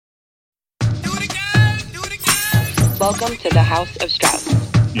Welcome to the House of Strauss.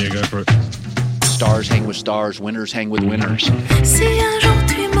 Yeah, go for it. Stars hang with stars, winners hang with winners. Si un jour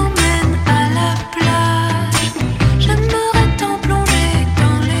tu m'emmènes à la plage, j'aimerais tant plonger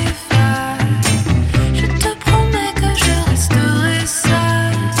dans les vagues. Je te promets que je resterai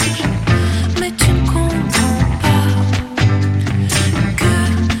sage, mais tu ne comprends pas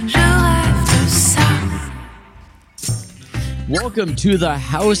que je rêve de ça. Welcome to the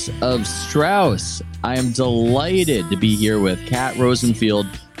House of Strauss. I am delighted to be here with Kat Rosenfield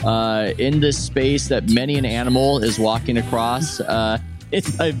in this space that many an animal is walking across in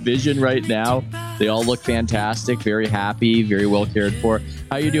my vision right now. They all look fantastic, very happy, very well cared for.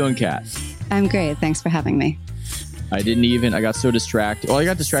 How you doing, Kat? I'm great. Thanks for having me. I got so distracted. Well, I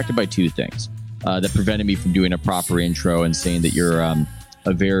got distracted by two things that prevented me from doing a proper intro and saying that you're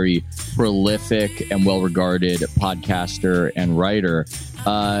a very prolific and well-regarded podcaster and writer.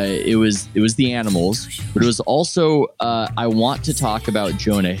 It was the animals, but it was also I want to talk about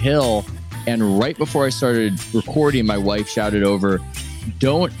Jonah Hill. And right before I started recording, my wife shouted over,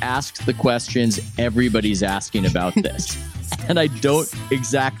 "Don't ask the questions everybody's asking about this." And I don't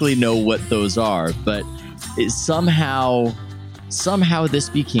exactly know what those are, but somehow this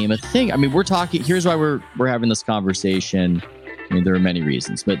became a thing. I mean, we're talking. Here's why we're having this conversation. I mean, there are many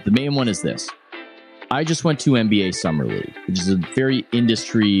reasons, but the main one is this. I just went to NBA Summer League, which is a very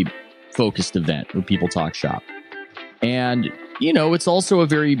industry-focused event where people talk shop. And, you know, it's also a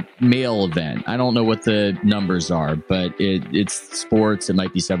very male event. I don't know what the numbers are, but it's sports. It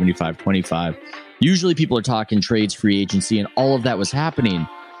might be 75-25. Usually people are talking trades, free agency, and all of that was happening.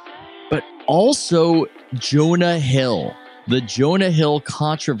 But also Jonah Hill. The Jonah Hill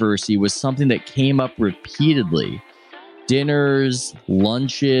controversy was something that came up repeatedly. Dinners,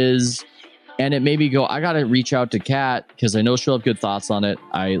 lunches, and it made me go, I got to reach out to Kat because I know she'll have good thoughts on it.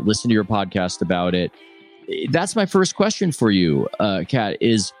 I listened to your podcast about it. That's my first question for you, Kat,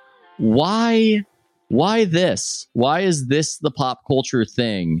 is why this? Why is this the pop culture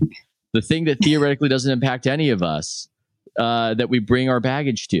thing, the thing that theoretically doesn't impact any of us, that we bring our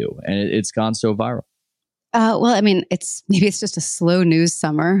baggage to? And it's gone so viral. Well, I mean, maybe it's just a slow news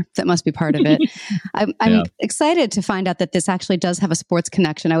summer. That must be part of it. I'm excited to find out that this actually does have a sports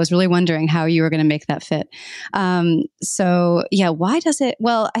connection. I was really wondering how you were going to make that fit. So yeah, why does it?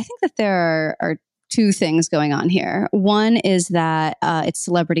 Well, I think that there are two things going on here. One is that it's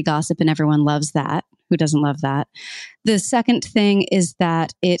celebrity gossip and everyone loves that. Who doesn't love that? The second thing is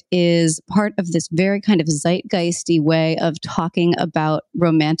that it is part of this very kind of zeitgeisty way of talking about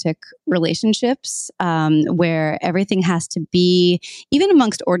romantic relationships, where everything has to be, even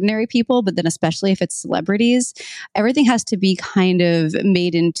amongst ordinary people, but then especially if it's celebrities, everything has to be kind of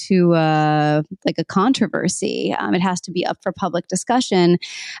made into like a controversy. It has to be up for public discussion.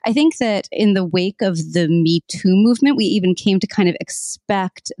 I think that in the wake of the Me Too movement, we even came to kind of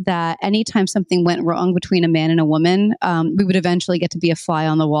expect that anytime something went wrong between a man and a woman, we would eventually get to be a fly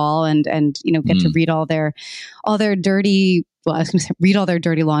on the wall and you know, get to read all their dirty. Well, I was going to say read all their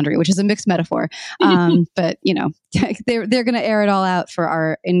dirty laundry, which is a mixed metaphor. But you know, they're going to air it all out for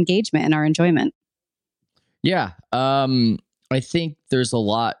our engagement and our enjoyment. Yeah, I think there's a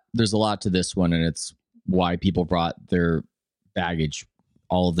lot to this one, and it's why people brought their baggage.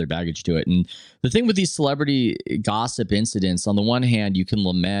 All of their baggage to it. And the thing with these celebrity gossip incidents, on the one hand, you can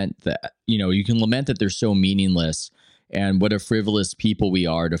lament that they're so meaningless and what a frivolous people we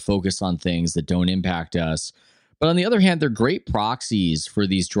are to focus on things that don't impact us. But on the other hand, they're great proxies for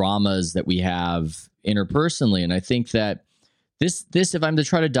these dramas that we have interpersonally. And I think that this, if I'm to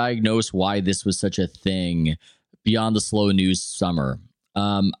try to diagnose why this was such a thing beyond the slow news summer,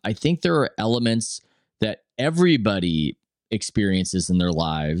 I think there are elements that everybody experiences in their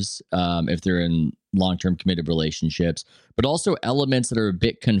lives, if they're in long-term committed relationships, but also elements that are a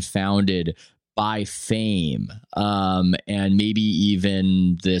bit confounded by fame, and maybe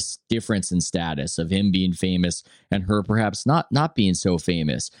even this difference in status of him being famous and her perhaps not being so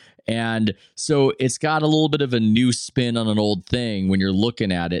famous. And so it's got a little bit of a new spin on an old thing when you're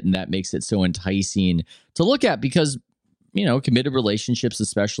looking at it, and that makes it so enticing to look at because, you know, committed relationships,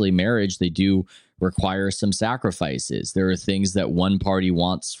 especially marriage, they do require some sacrifices. There are things that one party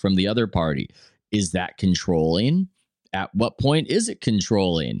wants from the other party. Is that controlling? At what point is it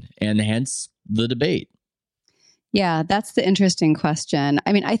controlling? And hence the debate. Yeah, that's the interesting question.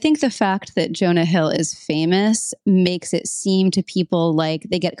 I mean, I think the fact that Jonah Hill is famous makes it seem to people like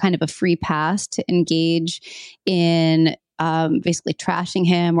they get kind of a free pass to engage in basically trashing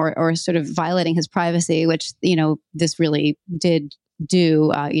him or sort of violating his privacy, which, you know, this really did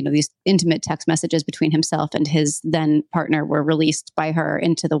do. These intimate text messages between himself and his then partner were released by her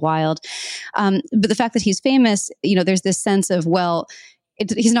into the wild. But the fact that he's famous, there's this sense of, well,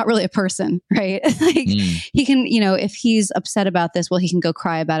 he's not really a person, right? He can, if he's upset about this, well, he can go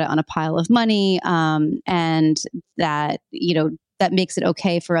cry about it on a pile of money. And that, that makes it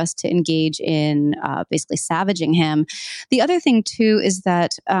okay for us to engage in basically savaging him. The other thing too is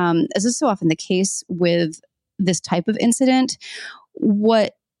that, as is so often the case with this type of incident,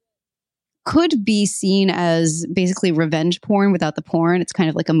 what could be seen as basically revenge porn without the porn, it's kind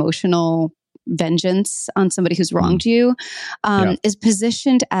of like emotional vengeance on somebody who's wronged you, is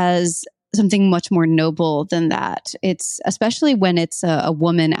positioned as something much more noble than that. It's especially when it's a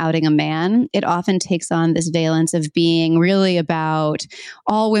woman outing a man, it often takes on this valence of being really about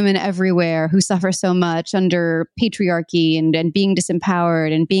all women everywhere who suffer so much under patriarchy and being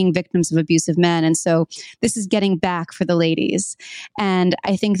disempowered and being victims of abusive men. And so this is getting back for the ladies. And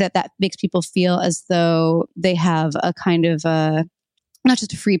I think that makes people feel as though they have a kind of not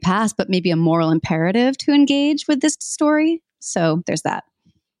just a free pass, but maybe a moral imperative to engage with this story. So there's that.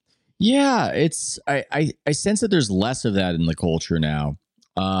 Yeah, I sense that there's less of that in the culture now.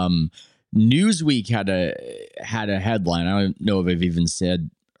 Newsweek had a headline. I don't know if I've even said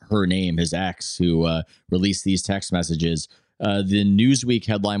her name, his ex, who released these text messages. The Newsweek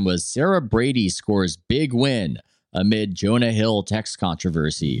headline was Sarah Brady scores big win amid Jonah Hill text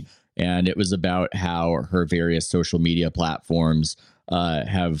controversy. And it was about how her various social media platforms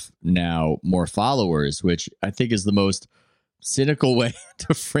have now more followers, which I think is the most cynical way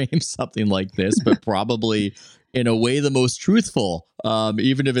to frame something like this, but probably in a way the most truthful,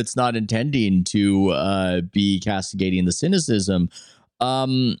 even if it's not intending to be castigating the cynicism.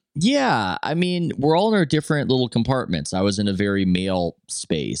 Yeah, I mean, we're all in our different little compartments. I was in a very male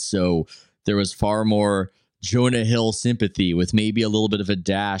space, so there was far more Jonah Hill sympathy with maybe a little bit of a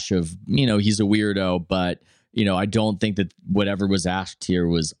dash of, he's a weirdo, but, I don't think that whatever was asked here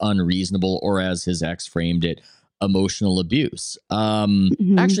was unreasonable, or as his ex framed it, emotional abuse.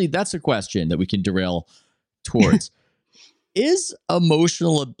 Actually, that's a question that we can derail towards. Is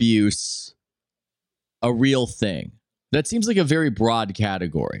emotional abuse a real thing? That seems like a very broad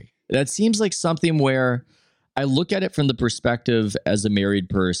category. That seems like something where I look at it from the perspective as a married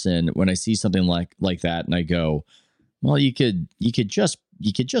person when I see something like that, and I go, well, you could just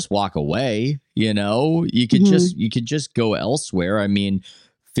walk away, you could just go elsewhere. I mean,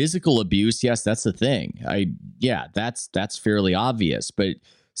 physical abuse, yes, that's the thing. That's fairly obvious. But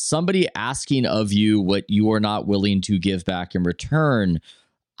somebody asking of you what you are not willing to give back in return,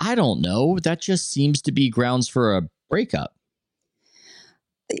 I don't know. That just seems to be grounds for a breakup.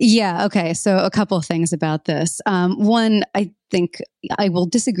 Yeah. Okay. So a couple of things about this. One, I think I will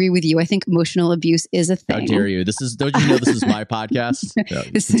disagree with you. I think emotional abuse is a thing. How dare you? Don't you know this is my podcast? No,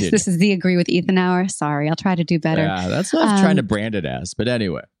 this is the Agree with Ethan hour. Sorry, I'll try to do better. Yeah, that's what I was trying to brand it as. But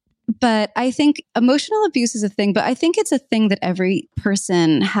anyway. But I think emotional abuse is a thing, but I think it's a thing that every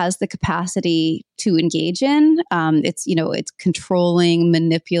person has the capacity to engage in. It's controlling,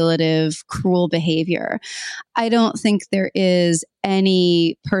 manipulative, cruel behavior. I don't think there is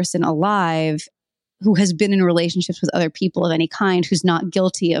any person alive who has been in relationships with other people of any kind who's not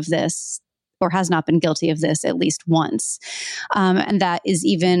guilty of this, or has not been guilty of this at least once. And that is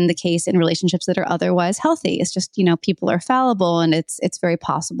even the case in relationships that are otherwise healthy. It's just, people are fallible, and it's very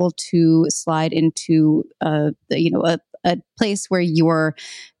possible to slide into a place where you're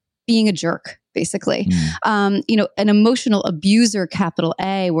being a jerk, basically. An emotional abuser, capital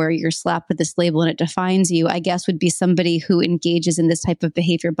A, where you're slapped with this label and it defines you, I guess would be somebody who engages in this type of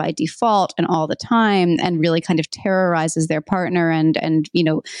behavior by default and all the time, and really kind of terrorizes their partner and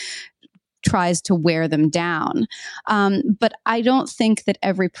tries to wear them down. But I don't think that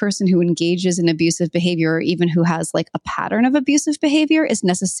every person who engages in abusive behavior, or even who has like a pattern of abusive behavior, is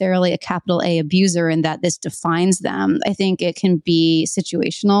necessarily a capital A abuser, and that this defines them. I think it can be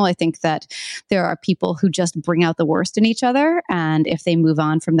situational. I think that there are people who just bring out the worst in each other, and if they move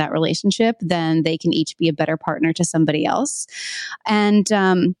on from that relationship, then they can each be a better partner to somebody else. And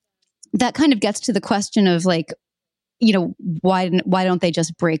that kind of gets to the question of like, why don't they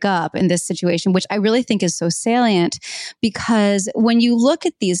just break up in this situation, which I really think is so salient, because when you look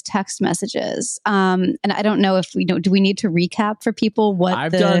at these text messages, and I don't know if do we need to recap for people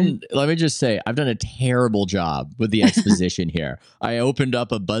what let me just say, I've done a terrible job with the exposition here. I opened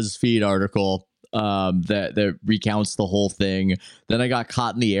up a BuzzFeed article that recounts the whole thing. Then I got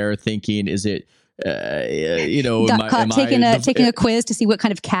caught in the air thinking, is it, taking a quiz to see what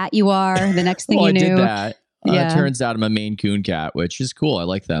kind of cat you are. The next thing you knew. I did that. It turns out I'm a Maine Coon cat, which is cool. I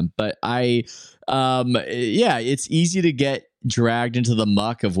like them. But it's easy to get dragged into the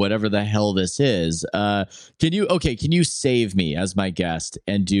muck of whatever the hell this is. Can you save me as my guest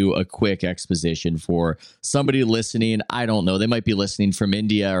and do a quick exposition for somebody listening? I don't know. They might be listening from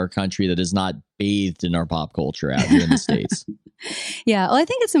India or a country that is not bathed in our pop culture out here in the States. Yeah, well, I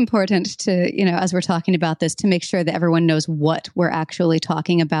think it's important to, as we're talking about this, to make sure that everyone knows what we're actually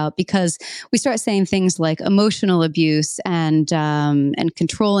talking about, because we start saying things like emotional abuse and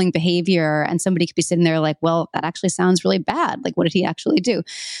controlling behavior, and somebody could be sitting there like, well, that actually sounds really bad. Like, what did he actually do?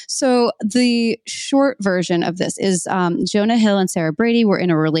 So the short version of this is Jonah Hill and Sarah Brady were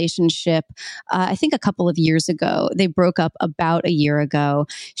in a relationship, I think a couple of years ago. They broke up about a year ago.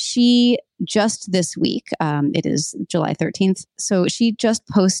 She just this week, it is July 13th. So she just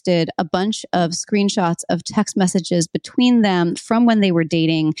posted a bunch of screenshots of text messages between them from when they were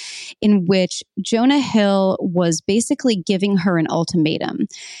dating, in which Jonah Hill was basically giving her an ultimatum.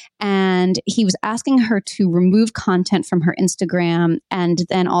 And he was asking her to remove content from her Instagram, and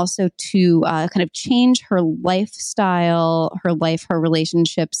then also to kind of change her lifestyle, her life, her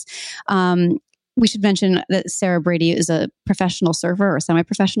relationships. We should mention that Sarah Brady is a professional surfer or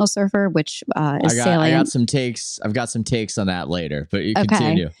semi-professional surfer, which is sailing. I got some takes. I've got some takes on that later, but you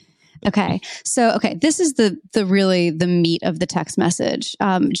continue. Okay. So, this is the meat of the text message.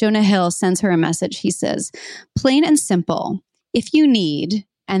 Jonah Hill sends her a message. He says, plain and simple, if you need,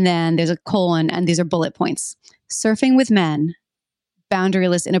 and then there's a colon, and these are bullet points: surfing with men,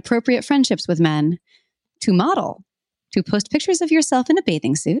 boundaryless, inappropriate friendships with men, to model, to post pictures of yourself in a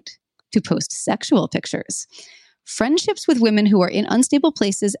bathing suit, to post sexual pictures, friendships with women who are in unstable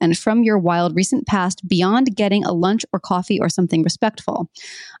places and from your wild recent past beyond getting a lunch or coffee or something respectful.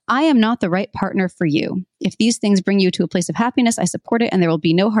 I am not the right partner for you. If these things bring you to a place of happiness, I support it, and there will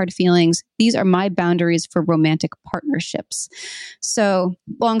be no hard feelings. These are my boundaries for romantic partnerships. So,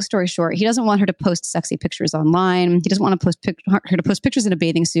 long story short, he doesn't want her to post sexy pictures online. He doesn't want to her to post pictures in a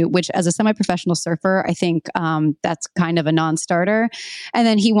bathing suit, which, as a semi-professional surfer, I think that's kind of a non-starter. And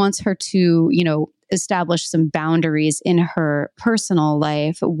then he wants her to, establish some boundaries in her personal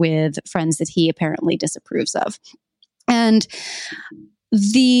life with friends that he apparently disapproves of. And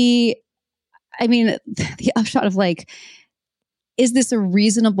the upshot of is this a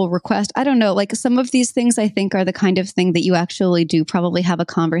reasonable request? I don't know. Like, some of these things I think are the kind of thing that you actually do probably have a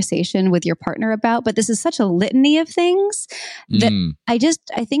conversation with your partner about, but this is such a litany of things that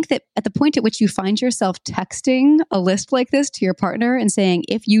I think that at the point at which you find yourself texting a list like this to your partner and saying,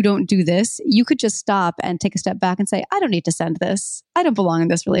 if you don't do this, you could just stop and take a step back and say, I don't need to send this. I don't belong in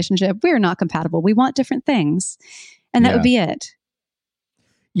this relationship. We're not compatible. We want different things. And that would be it.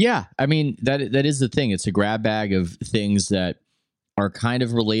 Yeah. I mean, that is the thing. It's a grab bag of things that are kind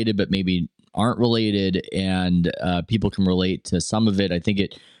of related, but maybe aren't related, and people can relate to some of it. I think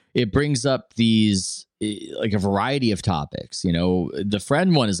it brings up these like a variety of topics. The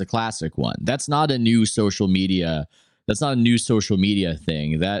friend one is a classic one. That's not a new social media. That's not a new social media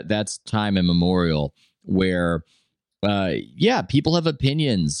thing. That's time immemorial, where people have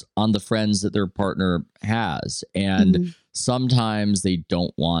opinions on the friends that their partner has, and sometimes they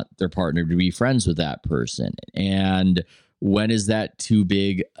don't want their partner to be friends with that person. And when is that too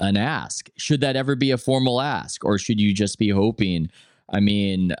big an ask? Should that ever be a formal ask, or should you just be hoping? I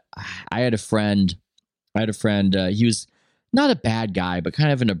mean, I had a friend, he was not a bad guy, but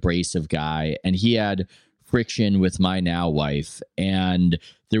kind of an abrasive guy. And he had friction with my now wife. And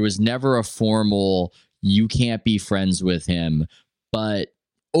there was never a formal, you can't be friends with him. But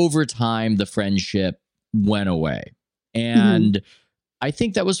over time, the friendship went away. And I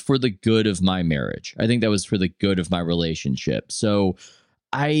think that was for the good of my marriage. I think that was for the good of my relationship. So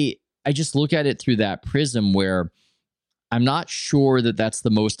I just look at it through that prism, where I'm not sure that that's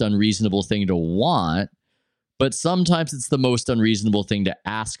the most unreasonable thing to want, but sometimes it's the most unreasonable thing to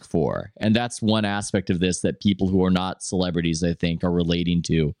ask for. And that's one aspect of this that people who are not celebrities, I think, are relating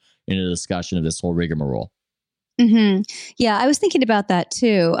to in a discussion of this whole rigmarole. Yeah, I was thinking about that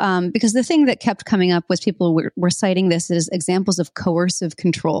too, because the thing that kept coming up was people were citing this as examples of coercive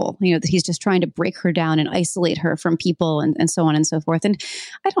control, that he's just trying to break her down and isolate her from people and so on and so forth. And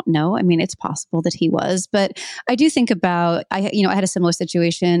I don't know. I mean, it's possible that he was, but I do think about, I had a similar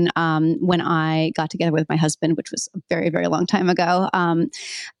situation when I got together with my husband, which was a very, very long time ago.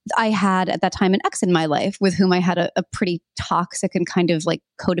 I had at that time an ex in my life with whom I had a pretty toxic and kind of like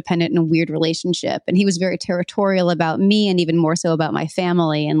codependent and weird relationship. And he was very territorial about me, and even more so about my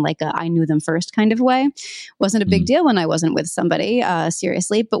family, and like I knew them first kind of way. Wasn't a big deal when I wasn't with somebody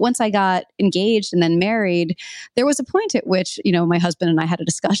seriously. But once I got engaged and then married, there was a point at which, my husband and I had a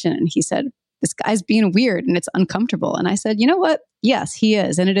discussion, and he said, this guy's being weird and it's uncomfortable. And I said, you know what? Yes, he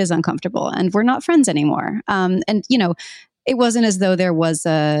is. And it is uncomfortable. And we're not friends anymore. And it wasn't as though there was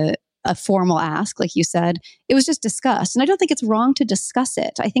a formal ask, like you said. It was just discussed. And I don't think it's wrong to discuss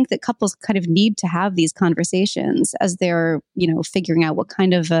it. I think that couples kind of need to have these conversations as they're, figuring out what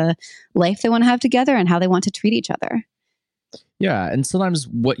kind of a life they want to have together and how they want to treat each other. Yeah. And sometimes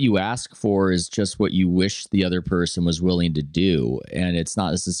what you ask for is just what you wish the other person was willing to do. And it's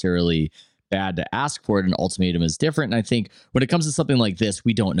not necessarily bad to ask for it. An ultimatum is different. And I think when it comes to something like this,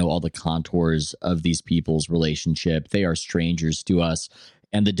 we don't know all the contours of these people's relationship. They are strangers to us.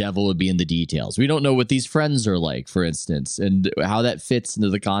 And the devil would be in the details. We don't know what these friends are like, for instance, and how that fits into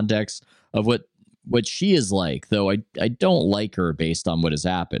the context of what she is like. Though I don't like her based on what has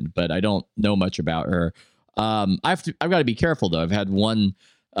happened, but I don't know much about her. I've got to be careful though. I've had one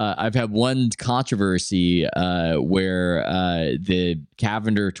controversy where the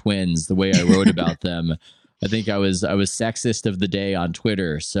Cavender twins, the way I wrote about them, I think I was sexist of the day on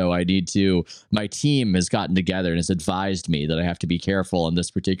Twitter. So my team has gotten together and has advised me that I have to be careful on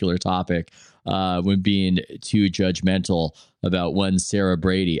this particular topic when being too judgmental about one Sarah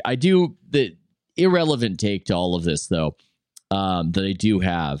Brady. I do the irrelevant take to all of this though, that I do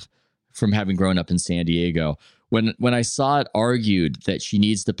have from having grown up in San Diego. When I saw it argued that she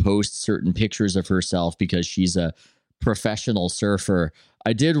needs to post certain pictures of herself because she's a professional surfer,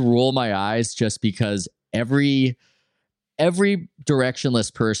 I did roll my eyes just because every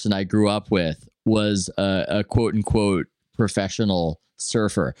directionless person I grew up with was a quote unquote professional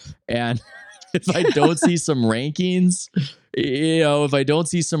surfer. And if I don't see some rankings, if I don't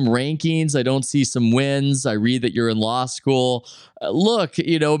see some rankings, I don't see some wins, I read that you're in law school. Look,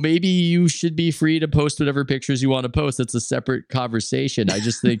 maybe you should be free to post whatever pictures you want to post. It's a separate conversation. I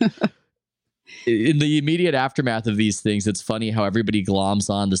just think in the immediate aftermath of these things, it's funny how everybody gloms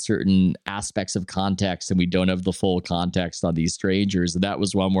on to certain aspects of context and we don't have the full context on these strangers. And that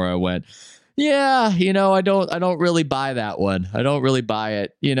was one where I went, yeah, I don't really buy that one. I don't really buy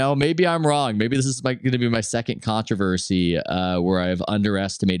it. Maybe I'm wrong. Maybe this is going to be my second controversy where I've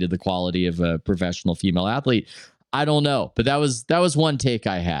underestimated the quality of a professional female athlete. I don't know, but that was one take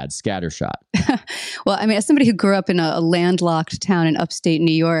I had, scattershot. Well, I mean, as somebody who grew up in a landlocked town in upstate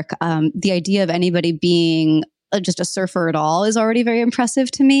New York, the idea of anybody being just a surfer at all is already very impressive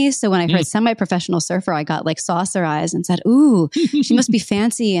to me. So when I heard semi-professional surfer, I got like saucer eyes and said, ooh, she must be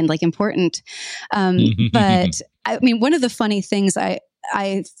fancy and like important. But I mean, one of the funny things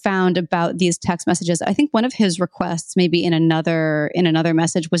I found about these text messages, I think one of his requests, maybe in another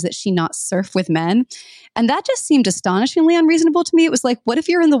message, was that she not surf with men. And that just seemed astonishingly unreasonable to me. It was like, what if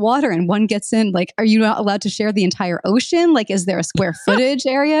you're in the water and one gets in? Like, are you not allowed to share the entire ocean? Like, is there a square footage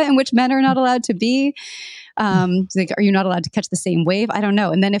area in which men are not allowed to be? Like, are you not allowed to catch the same wave? I don't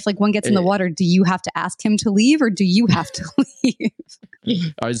know. And then if like one gets in the water, do you have to ask him to leave or do you have to leave?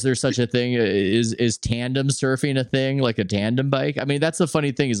 Is there such a thing? Is tandem surfing a thing, like a tandem bike? I mean, that's the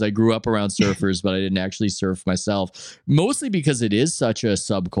funny thing is I grew up around surfers, but I didn't actually surf myself, mostly because it is such a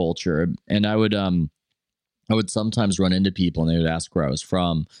subculture. And I would sometimes run into people and they would ask where I was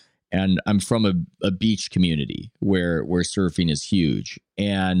from. And I'm from a beach community where surfing is huge.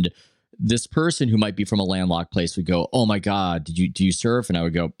 And this person who might be from a landlocked place would go, oh my God, do you surf? And I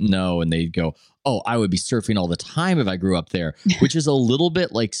would go, no. And they'd go, oh, I would be surfing all the time if I grew up there, which is a little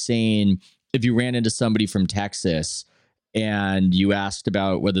bit like saying if you ran into somebody from Texas and you asked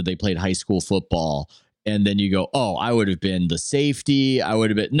about whether they played high school football and then you go, oh, I would have been the safety. I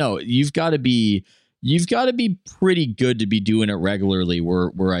would have been, no, you've got to be pretty good to be doing it regularly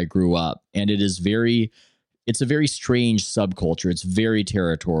where I grew up. And it's a very strange subculture. It's very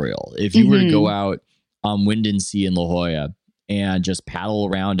territorial. If you were to go out on Wind and Sea in La Jolla and just paddle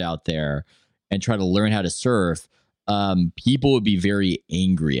around out there and try to learn how to surf, people would be very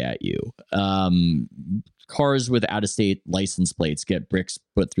angry at you. Cars with out-of-state license plates get bricks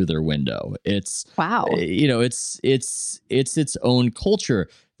put through their window. It's wow. It's its own culture.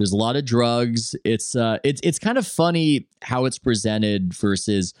 There's a lot of drugs. It's kind of funny how it's presented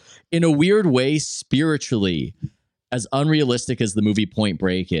versus, in a weird way, spiritually, as unrealistic as the movie Point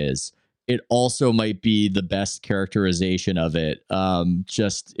Break is, it also might be the best characterization of it,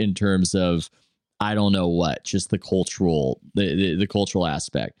 just in terms of, I don't know what, just the cultural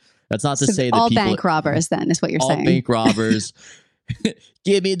aspect. That's not to say that all people, bank robbers, then, is what you're saying. All bank robbers.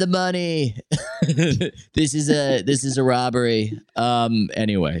 Give me the money. This is a robbery.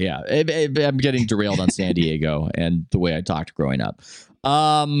 Anyway, yeah, I'm getting derailed on San Diego and the way I talked growing up.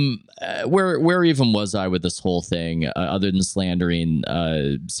 Where even was I with this whole thing, other than slandering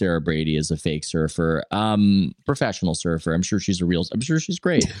Sarah Brady as a fake surfer, professional surfer? I'm sure she's great. I'm sure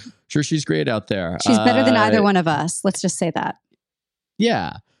she's great out there. She's better than either one of us. Let's just say that.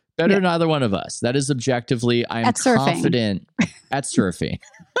 Yeah. Better than either one of us. That is objectively, I am confident at surfing.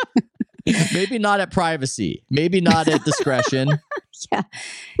 Maybe not at privacy. Maybe not at discretion. Yeah.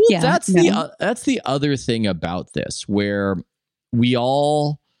 Well, yeah. That's the other thing about this, where we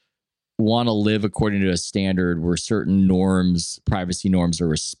all want to live according to a standard where certain norms, privacy norms, are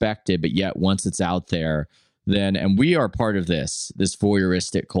respected, but yet once it's out there, then, and we are part of this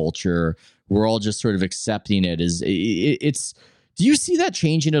voyeuristic culture, we're all just sort of accepting it as it's. Do you see that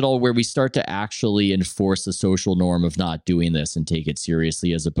changing at all, where we start to actually enforce the social norm of not doing this and take it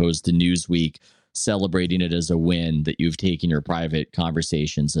seriously, as opposed to Newsweek celebrating it as a win that you've taken your private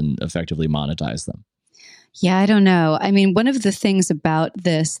conversations and effectively monetized them? Yeah, I don't know. I mean, one of the things about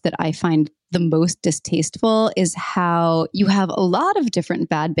this that I find the most distasteful is how you have a lot of different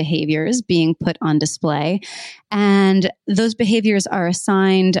bad behaviors being put on display. And those behaviors are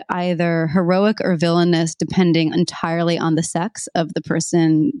assigned either heroic or villainous, depending entirely on the sex of the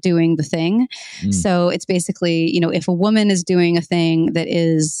person doing the thing. So it's basically, if a woman is doing a thing that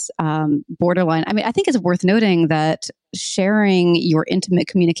is borderline, I mean, I think it's worth noting that sharing your intimate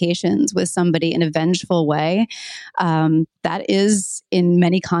communications with somebody in a vengeful way, that is, in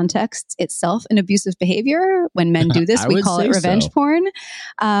many contexts, itself an abusive behavior. When men do this, we call it revenge porn.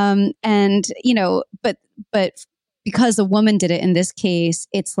 But because a woman did it in this case,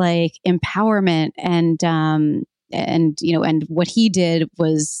 it's like empowerment, and what he did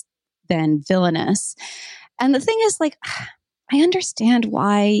was then villainous. And the thing is, like, I understand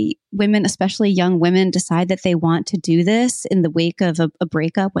why women, especially young women, decide that they want to do this in the wake of a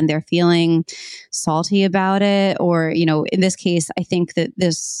breakup when they're feeling salty about it. Or, in this case, I think that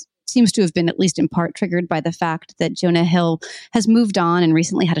this seems to have been at least in part triggered by the fact that Jonah Hill has moved on and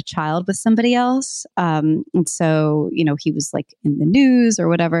recently had a child with somebody else. And so, he was like in the news or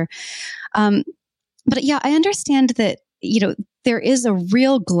whatever. But yeah, I understand that, there is a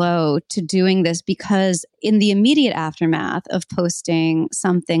real glow to doing this, because in the immediate aftermath of posting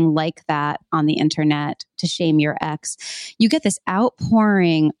something like that on the internet to shame your ex, you get this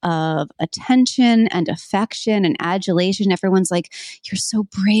outpouring of attention and affection and adulation. Everyone's like, you're so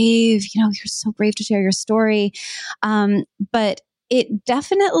brave, you're so brave to share your story. But it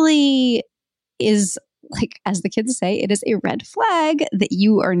definitely is, like, as the kids say, it is a red flag that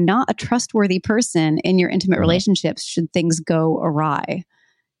you are not a trustworthy person in your intimate relationships should things go awry.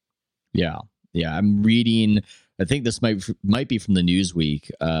 Yeah. I'm reading, I think this might be from the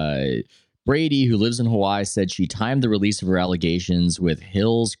Newsweek. Brady, who lives in Hawaii, said she timed the release of her allegations with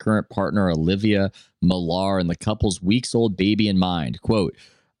Hill's current partner, Olivia Millar, and the couple's weeks-old baby in mind. Quote,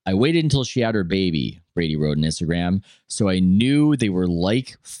 I waited until she had her baby, Brady wrote on Instagram, so I knew they were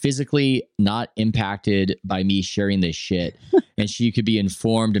like physically not impacted by me sharing this shit, and she could be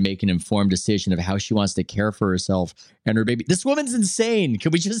informed and make an informed decision of how she wants to care for herself and her baby. This woman's insane.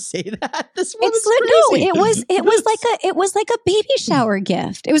 Can we just say that? This woman's crazy. No, it was like a baby shower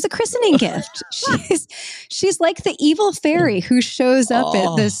gift. It was a christening gift. She's like the evil fairy who shows up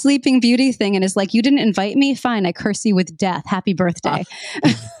at the Sleeping Beauty thing and is like, you didn't invite me? Fine, I curse you with death. Happy birthday.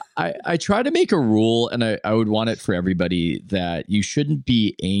 I try to make a rule, and I would want it for everybody, that you shouldn't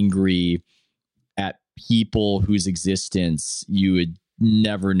be angry at people whose existence you had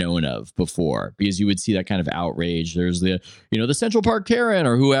never known of before, because you would see that kind of outrage. There's the Central Park Karen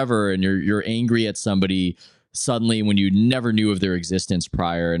or whoever, and you're angry at somebody suddenly when you never knew of their existence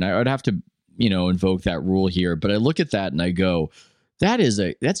prior. And I would have to, invoke that rule here. But I look at that and I go, that is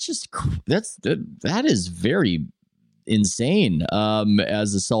very insane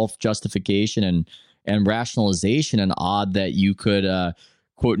as a self-justification and rationalization, and odd that you could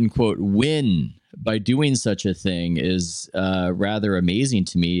quote unquote win by doing such a thing is rather amazing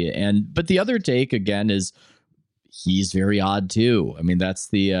to me. But the other take again is he's very odd too. I mean, that's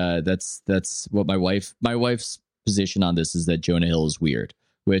what my wife's position on this is, that Jonah Hill is weird,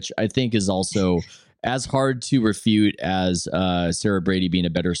 which I think is also as hard to refute as Sarah Brady being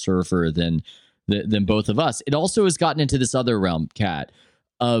a better surfer than both of us. It also has gotten into this other realm, Kat,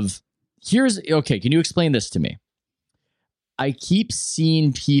 of can you explain this to me? I keep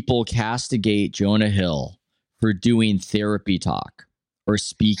seeing people castigate Jonah Hill for doing therapy talk or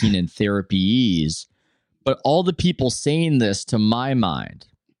speaking in therapyese, but all the people saying this, to my mind,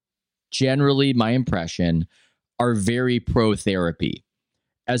 generally my impression, are very pro-therapy.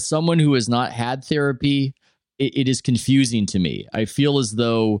 As someone who has not had therapy, it is confusing to me. I feel as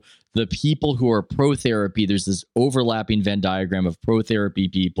though the people who are pro-therapy, there's this overlapping Venn diagram of pro-therapy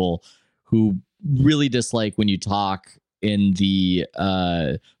people who really dislike when you talk in the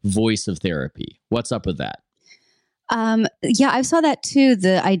voice of therapy. What's up with that? Yeah, I saw that too.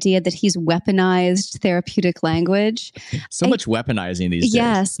 The idea that he's weaponized therapeutic language. So much weaponizing these days.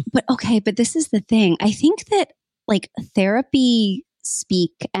 Yes, but okay, but this is the thing. I think that like therapy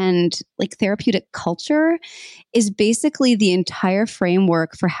speak and like therapeutic culture is basically the entire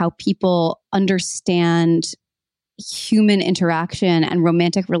framework for how people understand human interaction and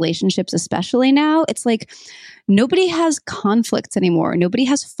romantic relationships, especially now. It's like nobody has conflicts anymore. Nobody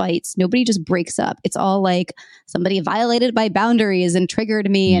has fights. Nobody just breaks up. It's all like somebody violated my boundaries and triggered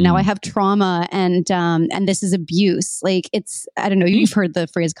me, and now I have trauma, and this is abuse. Like it's, I don't know. You've heard the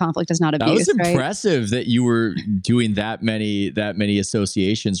phrase "conflict is not abuse." That was right? impressive that you were doing that many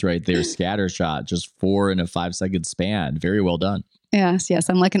associations right there, scattershot, just 4 in a 5-second span. Very well done. Yes.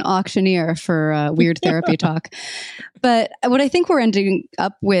 I'm like an auctioneer for weird therapy talk. But what I think we're ending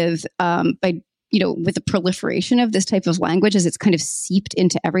up with with the proliferation of this type of language is it's kind of seeped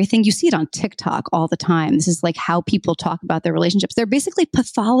into everything. You see it on TikTok all the time. This is like how people talk about their relationships. They're basically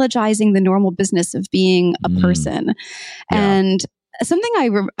pathologizing the normal business of being a person. Yeah. And something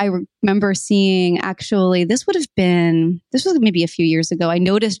I remember seeing, actually, this was maybe a few years ago. I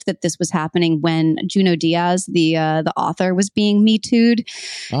noticed that this was happening when Junot Diaz, the author, was being Me Too'd.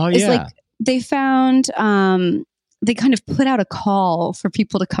 Oh, yeah. It's like they found, they kind of put out a call for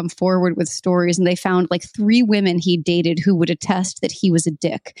people to come forward with stories, and they found like 3 women he dated who would attest that he was a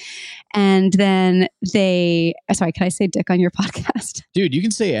dick. And then sorry, can I say dick on your podcast? Dude, you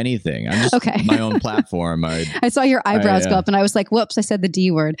can say anything. I'm just okay. My own platform. I saw your eyebrows go up and I was like, whoops, I said the D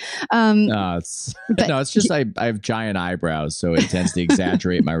word. It's just I have giant eyebrows, so it tends to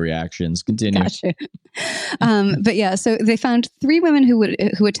exaggerate my reactions. Continue. Gotcha. But yeah, so they found 3 women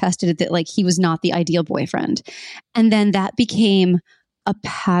who attested that like he was not the ideal boyfriend. And then that became a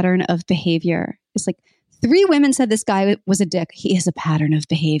pattern of behavior. It's like 3 women said this guy was a dick. He is a pattern of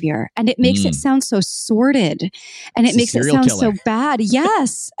behavior. And it makes it sound so sordid. And it makes it sound so bad.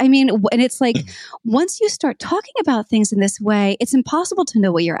 Yes. I mean, and it's like, once you start talking about things in this way, it's impossible to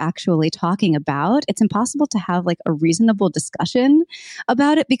know what you're actually talking about. It's impossible to have like a reasonable discussion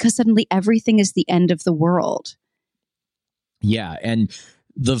about it because suddenly everything is the end of the world. Yeah. And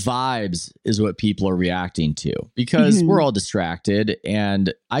the vibes is what people are reacting to because we're all distracted,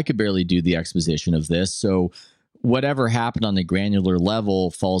 and I could barely do the exposition of this. So whatever happened on the granular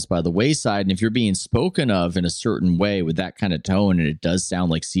level falls by the wayside. And if you're being spoken of in a certain way with that kind of tone, and it does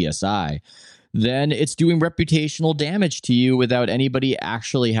sound like CSI, then it's doing reputational damage to you without anybody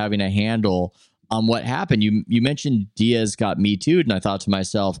actually having a handle on what happened. You mentioned Diaz got Me Too'd, and I thought to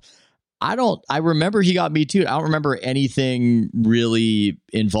myself, I remember he got Me Too. I don't remember anything really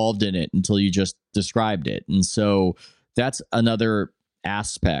involved in it until you just described it. And so that's another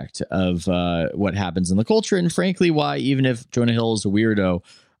aspect of what happens in the culture. And frankly, why, even if Jonah Hill is a weirdo,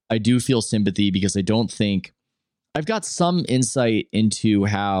 I do feel sympathy because I don't think I've got some insight into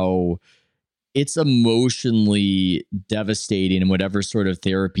how it's emotionally devastating and whatever sort of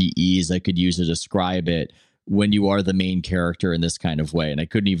therapy ease I could use to describe it when you are the main character in this kind of way. And I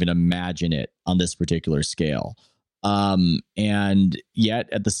couldn't even imagine it on this particular scale. And yet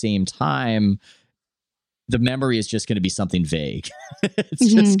at the same time, the memory is just going to be something vague.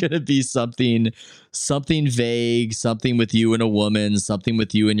 It's just going to be something vague, something with you and a woman, something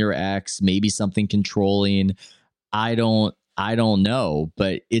with you and your ex, maybe something controlling. I don't know,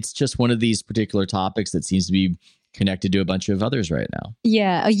 but it's just one of these particular topics that seems to be connected to a bunch of others right now.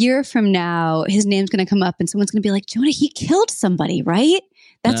 Yeah. A year from now, his name's going to come up and someone's going to be like, Jonah, he killed somebody, right?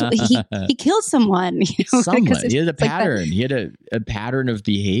 That's what he killed someone. You know, someone. He had a pattern. Like he had a pattern of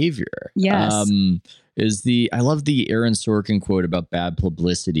behavior. Yes. I love the Aaron Sorkin quote about bad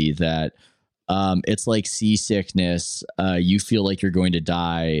publicity that it's like seasickness. You feel like you're going to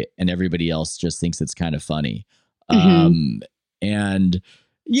die and everybody else just thinks it's kind of funny. And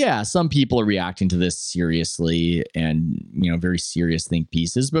yeah, some people are reacting to this seriously and, very serious think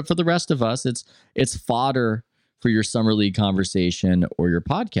pieces. But for the rest of us, it's fodder for your summer league conversation or your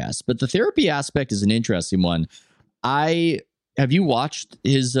podcast. But the therapy aspect is an interesting one. Have you watched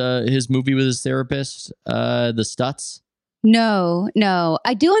his movie with his therapist, The Stutz? No.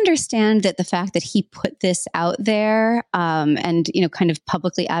 I do understand that the fact that he put this out there and, kind of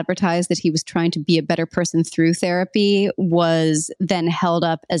publicly advertised that he was trying to be a better person through therapy was then held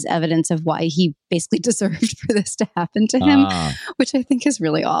up as evidence of why he basically deserved for this to happen to him, which I think is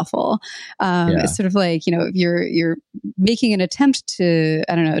really awful. It's sort of like, you're making an attempt to,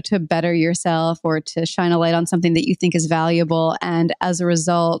 to better yourself or to shine a light on something that you think is valuable. And as a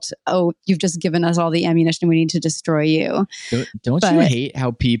result, you've just given us all the ammunition we need to destroy you. Don't you hate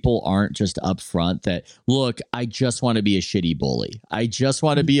how people aren't just upfront that, look, I just want to be a shitty bully. I just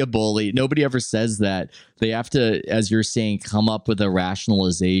want to be a bully. Nobody ever says that. They have to, as you're saying, come up with a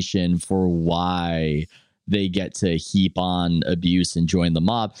rationalization for why they get to heap on abuse and join the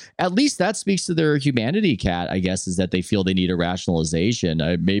mob. At least that speaks to their humanity, Kat, I guess, is that they feel they need a rationalization.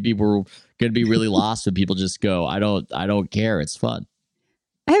 Maybe we're going to be really lost when people just go, I don't care. It's fun.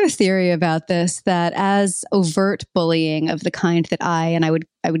 I have a theory about this, that as overt bullying of the kind that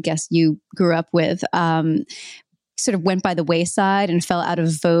I would guess you grew up with, sort of went by the wayside and fell out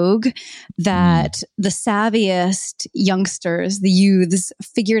of vogue, that the savviest youngsters, the youths,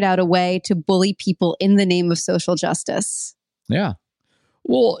 figured out a way to bully people in the name of social justice. Yeah.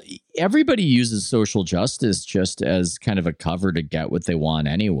 Well, everybody uses social justice just as kind of a cover to get what they want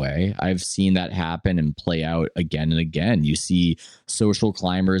anyway. I've seen that happen and play out again and again. You see social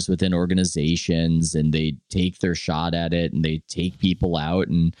climbers within organizations and they take their shot at it and they take people out.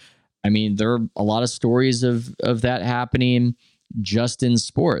 And I mean, there are a lot of stories of that happening just in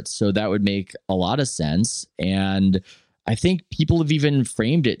sports. So that would make a lot of sense. And I think people have even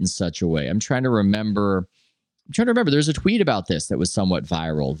framed it in such a way. I'm trying to remember, there's a tweet about this that was somewhat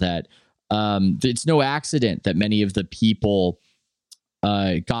viral, that it's no accident that many of the people,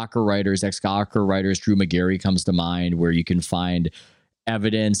 Gawker writers, ex-Gawker writers, Drew Magary comes to mind, where you can find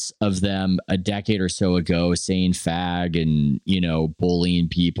evidence of them a decade or so ago saying fag and, bullying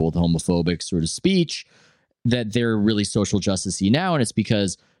people with homophobic sort of speech, that they're really social justice-y now. And it's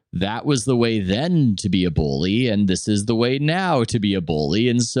because that was the way then to be a bully, and this is the way now to be a bully.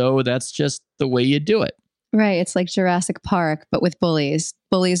 And so that's just the way you do it. Right. It's like Jurassic Park, but with bullies.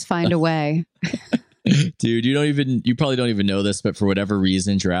 Bullies find a way. Dude, you probably don't even know this, but for whatever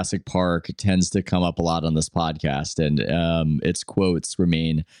reason, Jurassic Park tends to come up a lot on this podcast, and its quotes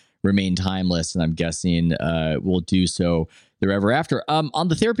remain timeless, and I'm guessing will do so ever after. On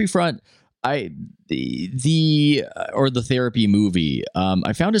the therapy front, the therapy movie,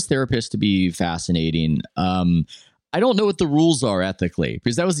 I found his therapist to be fascinating. I don't know what the rules are ethically,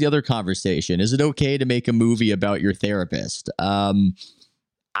 because that was the other conversation. Is it okay to make a movie about your therapist?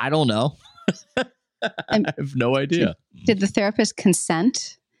 I don't know. I have no idea. Did the therapist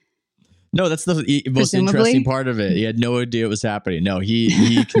consent? No, that's the most interesting part of it. He had no idea it was happening. No,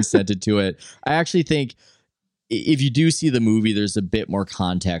 he consented to it. I actually think if you do see the movie, there's a bit more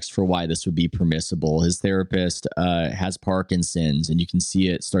context for why this would be permissible. His therapist has Parkinson's, and you can see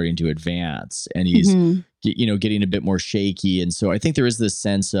it starting to advance, and he's getting a bit more shaky. And so I think there is this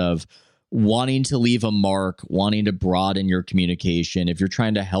sense of wanting to leave a mark, wanting to broaden your communication. If you're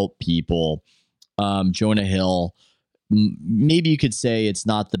trying to help people, Jonah Hill, maybe you could say it's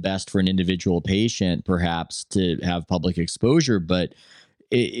not the best for an individual patient, perhaps, to have public exposure, but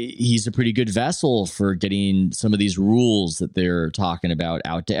he's a pretty good vessel for getting some of these rules that they're talking about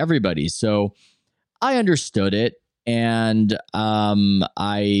out to everybody. So I understood it, and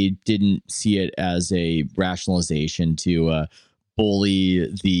I didn't see it as a rationalization to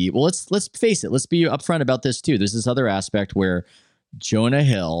bully the. Well, let's face it. Let's be upfront about this too. There's this other aspect where Jonah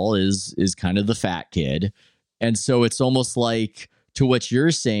Hill is kind of the fat kid, and so it's almost like, to what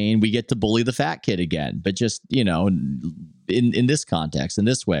you're saying, we get to bully the fat kid again, but just, in this context, in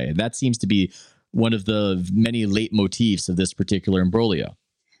this way. That seems to be one of the many leitmotifs of this particular imbroglio.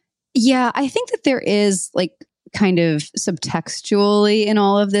 Yeah, I think that there is, like, kind of subtextually in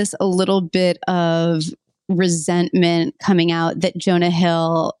all of this, a little bit of resentment coming out that Jonah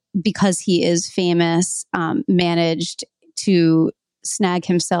Hill, because he is famous, managed to snag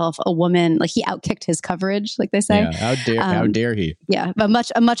himself a woman. Like, he outkicked his coverage, like they say. Yeah, how dare he? Yeah, a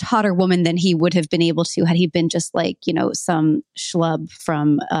much hotter woman than he would have been able to had he been just like, some schlub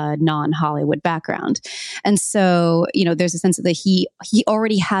from a non-Hollywood background. And so, there's a sense that he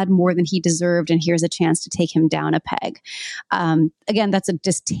already had more than he deserved, and here's a chance to take him down a peg. Again, that's a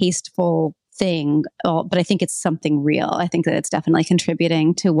distasteful thing, but I think it's something real. I think that it's definitely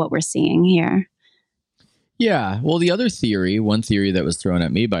contributing to what we're seeing here. Yeah. Well, the other theory, one theory that was thrown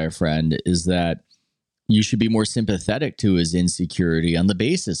at me by a friend, is that you should be more sympathetic to his insecurity on the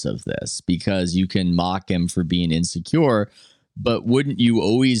basis of this, because you can mock him for being insecure, but wouldn't you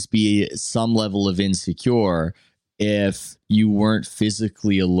always be some level of insecure if you weren't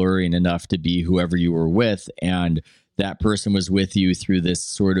physically alluring enough to be whoever you were with, and that person was with you through this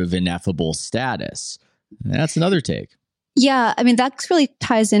sort of ineffable status? That's another take. Yeah, I mean, that really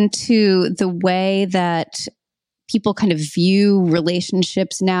ties into the way that people kind of view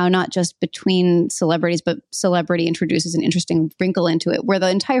relationships now, not just between celebrities, but celebrity introduces an interesting wrinkle into it, where the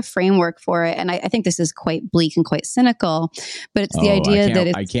entire framework for it, and I think this is quite bleak and quite cynical, but it's the idea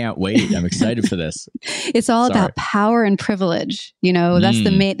that I can't wait. I'm excited for this. It's all about power and privilege.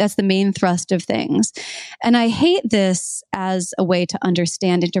 That's the main thrust of things. And I hate this as a way to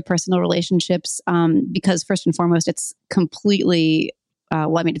understand interpersonal relationships, because first and foremost, it's completely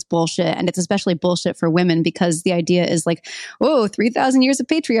it's bullshit. And it's especially bullshit for women, because the idea is like, 3,000 years of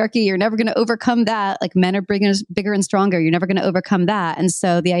patriarchy, you're never going to overcome that. Like, men are bigger and stronger. You're never going to overcome that. And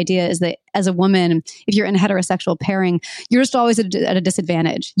so the idea is that as a woman, if you're in a heterosexual pairing, you're just always at a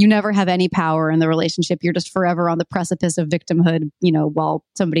disadvantage. You never have any power in the relationship. You're just forever on the precipice of victimhood, while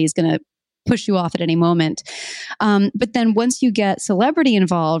somebody's going to push you off at any moment. But then once you get celebrity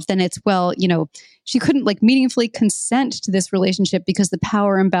involved, then it's, she couldn't meaningfully consent to this relationship because the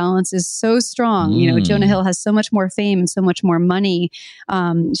power imbalance is so strong. Jonah Hill has so much more fame and so much more money.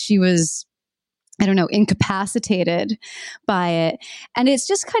 She was, incapacitated by it. And it's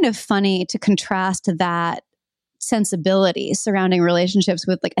just kind of funny to contrast that sensibility surrounding relationships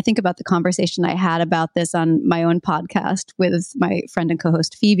with, I think about the conversation I had about this on my own podcast with my friend and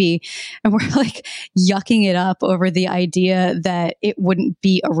co-host Phoebe, and we're yucking it up over the idea that it wouldn't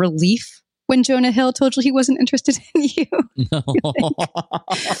be a relief when Jonah Hill told you he wasn't interested in you.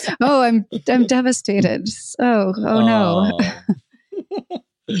 No. I'm devastated. Oh no.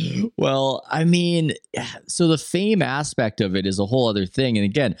 Well, so the fame aspect of it is a whole other thing. And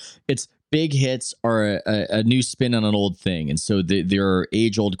again, it's big hits are a new spin on an old thing. And so there are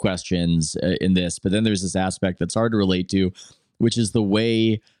age-old questions in this, but then there's this aspect that's hard to relate to, which is the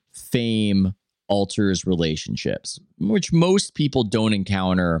way fame alters relationships, which most people don't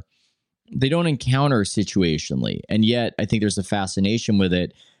encounter. They don't encounter situationally. And yet I think there's a fascination with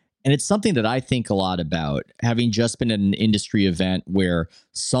it. And it's something that I think a lot about, having just been at an industry event where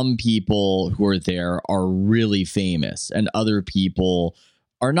some people who are there are really famous and other people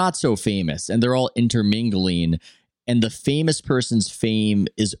are not so famous, and they're all intermingling. And the famous person's fame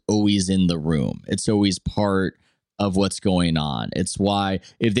is always in the room. It's always part of what's going on. It's why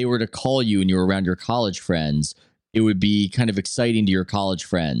if they were to call you and you were around your college friends, it would be kind of exciting to your college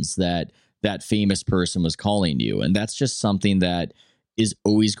friends that that famous person was calling you. And that's just something that is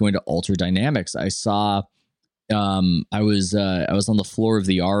always going to alter dynamics. I saw, I was on the floor of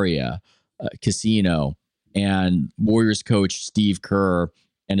the Aria casino, and Warriors coach Steve Kerr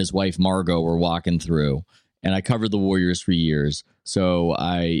and his wife Margot were walking through, and I covered the Warriors for years. So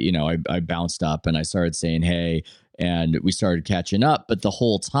I bounced up and I started saying, hey, and we started catching up. But the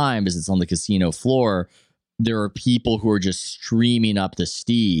whole time, as it's on the casino floor, there are people who are just streaming up to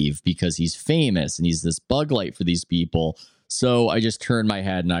Steve because he's famous and he's this bug light for these people. So I just turned my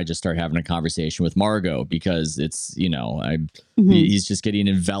head and I just started having a conversation with Margot, because it's, he's just getting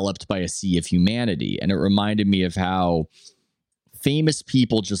enveloped by a sea of humanity. And it reminded me of how famous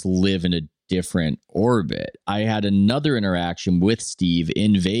people just live in a different orbit. I had another interaction with Steve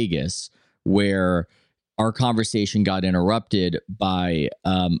in Vegas where our conversation got interrupted by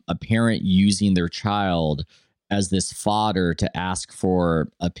a parent using their child as this fodder to ask for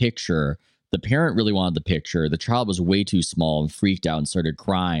a picture. The parent really wanted the picture. The child was way too small and freaked out and started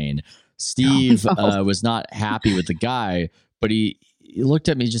crying. Steve was not happy with the guy, but he looked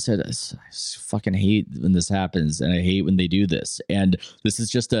at me and just said, I fucking hate when this happens, and I hate when they do this. And this is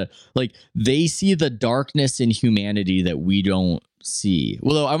just they see the darkness in humanity that we don't see.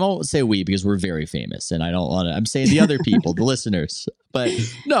 Although I won't say we, because we're very famous, and I don't want to, I'm saying the other people, the listeners. But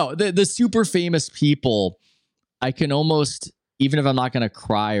no, the super famous people, I can almost, even if I'm not going to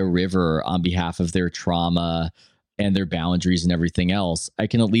cry a river on behalf of their trauma and their boundaries and everything else, I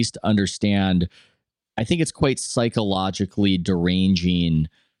can at least understand. I think it's quite psychologically deranging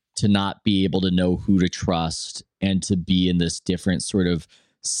to not be able to know who to trust and to be in this different sort of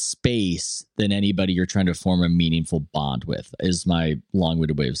space than anybody you're trying to form a meaningful bond with, is my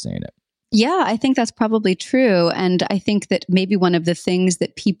long-winded way of saying it. Yeah, I think that's probably true. And I think that maybe one of the things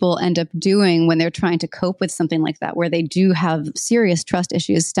that people end up doing when they're trying to cope with something like that, where they do have serious trust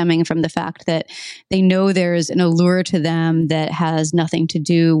issues stemming from the fact that they know there's an allure to them that has nothing to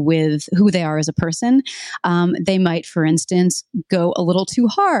do with who they are as a person. They might, for instance, go a little too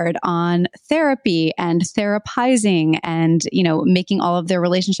hard on therapy and therapizing and, making all of their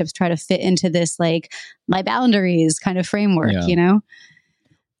relationships try to fit into this, my boundaries kind of framework,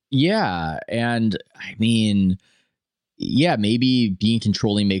 Yeah. And maybe being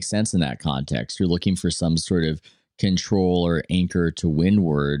controlling makes sense in that context. You're looking for some sort of control or anchor to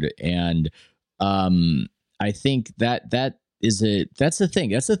windward. And I think that that's the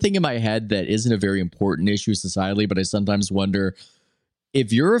thing. That's the thing in my head that isn't a very important issue societally, but I sometimes wonder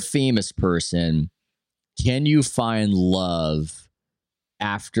if you're a famous person, can you find love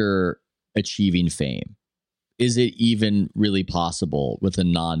after achieving fame? Is it even really possible with a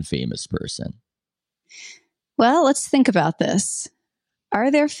non-famous person? Well, let's think about this.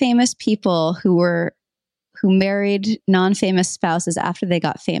 Are there famous people who married non-famous spouses after they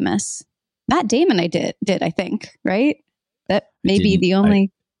got famous? Matt Damon, I think, right? That may be the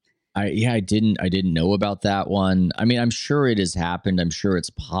only. I didn't know about that one. I mean, I'm sure it has happened. I'm sure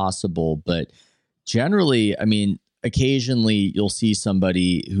it's possible, but generally, I mean, occasionally you'll see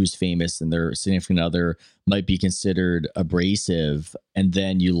somebody who's famous and their significant other might be considered abrasive, and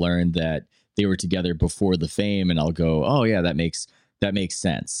then you learn that they were together before the fame, and I'll go, oh yeah, that makes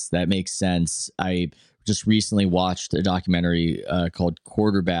sense. That makes sense. I just recently watched a documentary called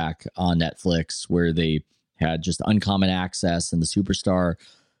Quarterback on Netflix, where they had just uncommon access, and the superstar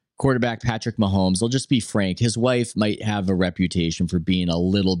quarterback Patrick Mahomes, I'll just be frank, his wife might have a reputation for being a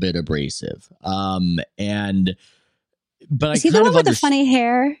little bit abrasive. But is he the one with the funny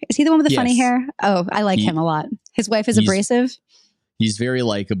hair? Is he the one with the funny hair? Oh, I like him a lot. His wife is abrasive. He's very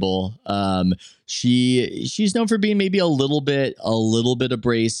likable. She's known for being maybe a little bit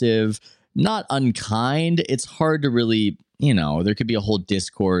abrasive, not unkind. It's hard to really, there could be a whole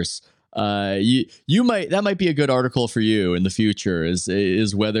discourse. That might be a good article for you in the future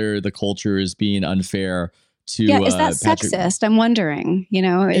is whether the culture is being unfair to. Yeah, is that sexist? I'm wondering.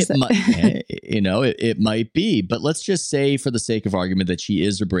 It might be, but let's just say, for the sake of argument, that she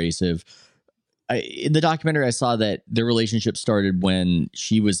is abrasive. In the documentary, I saw that their relationship started when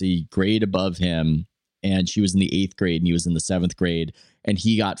she was a grade above him, and she was in the 8th grade, and he was in the 7th grade, and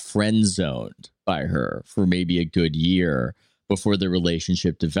he got friend zoned by her for maybe a good year before the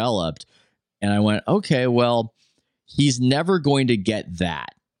relationship developed. And I went, okay, well, he's never going to get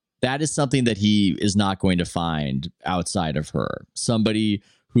that. That is something that he is not going to find outside of her. Somebody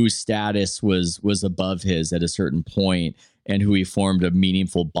whose status was above his at a certain point, and who he formed a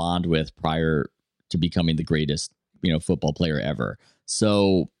meaningful bond with prior to becoming the greatest, football player ever.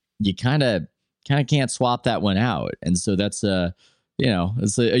 So you kind of can't swap that one out. And so that's the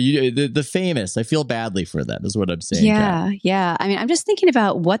famous. I feel badly for them, is what I'm saying. Yeah, yeah. I mean, I'm just thinking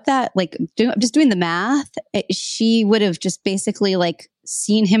about what that I'm just doing the math. She would have just basically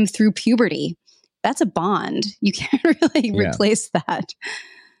seen him through puberty. That's a bond. You can't really replace that.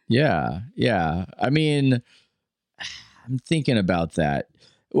 Yeah, yeah. I mean, I'm thinking about that.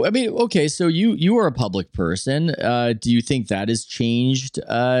 I mean, okay, so you are a public person. Do you think that has changed?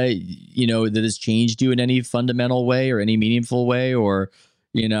 That has changed you in any fundamental way or any meaningful way, or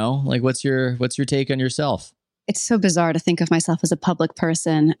what's your take on yourself? It's so bizarre to think of myself as a public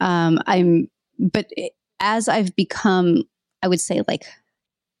person. As I've become, I would say,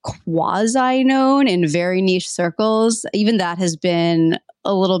 quasi known in very niche circles, even that has been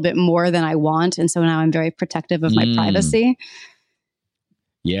a little bit more than I want, and so now I'm very protective of my privacy.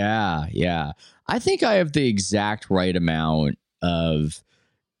 Yeah, yeah. I think I have the exact right amount of,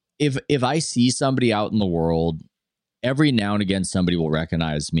 if I see somebody out in the world, every now and again somebody will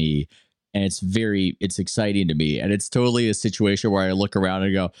recognize me, and it's exciting to me, and it's totally a situation where I look around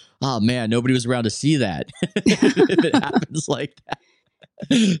and go, oh man, nobody was around to see that. If it happens like that,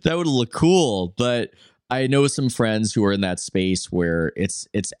 that would look cool. But I know some friends who are in that space where it's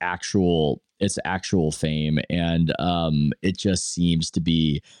actual fame, and it just seems to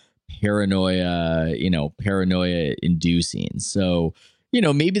be paranoia inducing. So,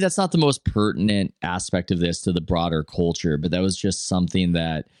 maybe that's not the most pertinent aspect of this to the broader culture, but that was just something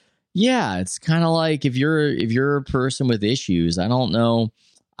that, yeah, it's kind of like if you're a person with issues, I don't know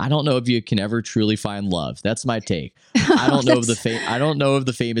if you can ever truly find love. That's my take. I don't know if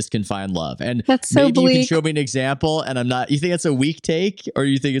the famous can find love. And that's so maybe bleak. You can show me an example, and I'm not. You think it's a weak take, or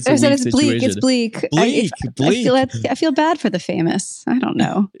you think it's a weak situation? It's bleak. Bleak. I feel bad for the famous. I don't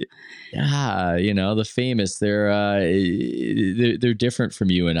know. Yeah, the famous, they're different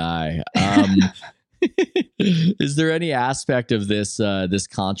from you and I. Is there any aspect of this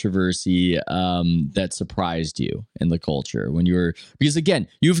controversy that surprised you in the culture because again,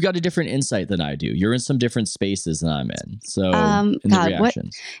 you've got a different insight than I do. You're in some different spaces than I'm in. So the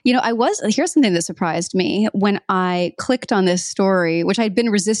reactions. Here's something that surprised me when I clicked on this story, which I'd been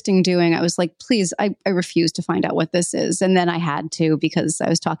resisting doing. I was like, please, I refuse to find out what this is. And then I had to, because I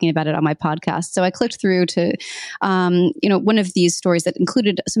was talking about it on my podcast. So I clicked through to, one of these stories that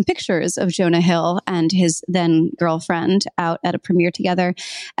included some pictures of Jonah Hill and his then girlfriend out at a premiere together.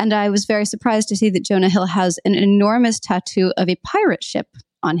 And I was very surprised to see that Jonah Hill has an enormous tattoo of a pirate ship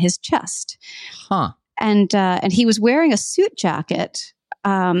on his chest. Huh. and he was wearing a suit jacket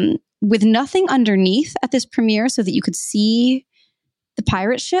with nothing underneath at this premiere, so that you could see the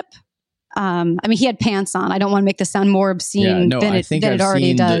pirate ship. I mean, he had pants on. I don't want to make this sound more obscene than it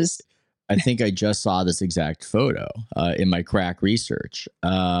already does. I think I just saw this exact photo in my crack research.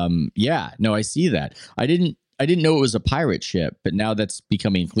 I see that. I didn't know it was a pirate ship, but now that's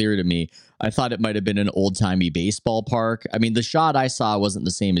becoming clear to me. I thought it might have been an old timey baseball park. I mean, the shot I saw wasn't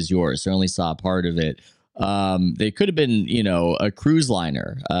the same as yours, so I only saw part of it. They could have been, a cruise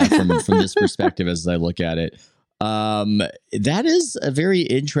liner from this perspective as I look at it. That is a very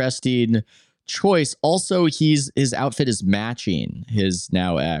interesting choice. Also, his outfit is matching his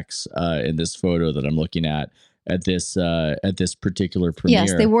now ex in this photo that I'm looking at this particular premiere.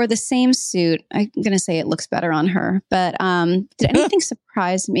 Yes, they wore the same suit. I'm going to say it looks better on her, but did anything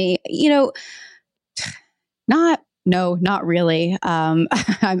surprise me? Not really. I'm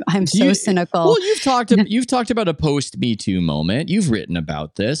so cynical. Well, you've talked about a post Me Too moment. You've written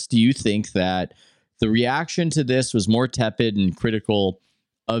about this. Do you think that the reaction to this was more tepid and critical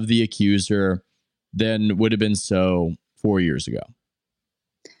of the accuser than would have been so 4 years ago?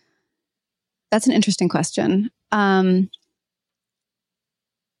 That's an interesting question.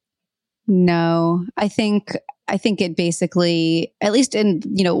 No, I think it basically, at least in,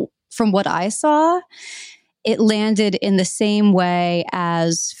 from what I saw, it landed in the same way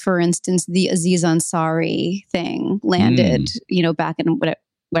as, for instance, the Aziz Ansari thing landed, back in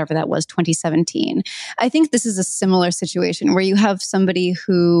whatever that was, 2017. I think this is a similar situation where you have somebody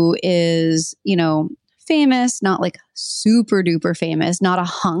who is, famous, not like super duper famous, not a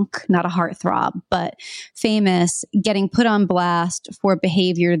hunk, not a heartthrob, but famous, getting put on blast for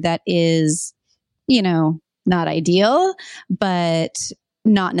behavior that is, not ideal, but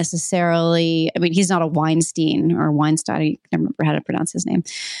not necessarily, I mean, he's not a Weinstein, I can't remember how to pronounce his name.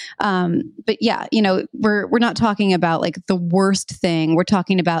 But yeah, we're not talking about like the worst thing. We're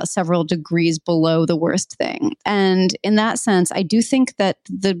talking about several degrees below the worst thing. And in that sense, I do think that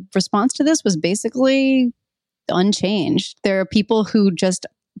the response to this was basically unchanged. There are people who just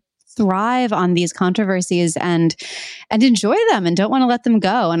thrive on these controversies and enjoy them and don't want to let them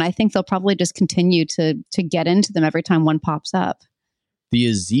go. And I think they'll probably just continue to get into them every time one pops up. The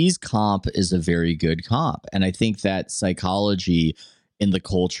Aziz comp is a very good comp. And I think that psychology in the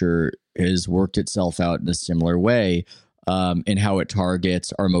culture has worked itself out in a similar way in how it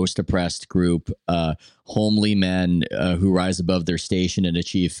targets our most oppressed group, homely men who rise above their station and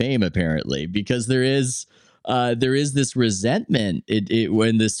achieve fame, apparently, because there is this resentment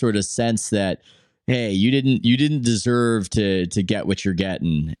when this sort of sense that, hey, you didn't deserve to get what you're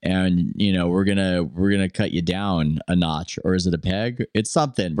getting, and we're gonna cut you down a notch, or is it a peg? It's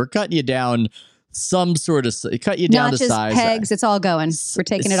something. We're cutting you down some sort of cut you down to size. Pegs, it's all going. We're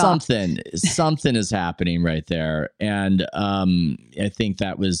taking it off. Something is happening right there, and I think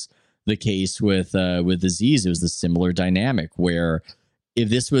that was the case with Aziz. It was the similar dynamic where if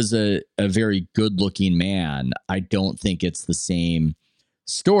this was a very good looking man, I don't think it's the same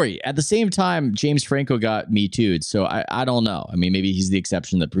story. At the same time, James Franco got Me Too'd, so I don't know. I mean, maybe he's the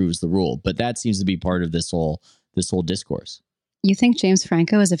exception that proves the rule, but that seems to be part of this whole discourse. You think James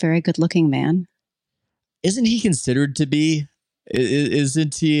Franco is a very good looking man? Isn't he considered to be?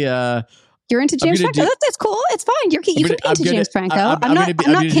 Isn't he? You're into James Franco. That's cool. It's fine. You can be into James Franco. I'm not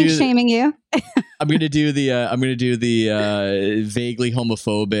kink shaming you. I'm gonna do the vaguely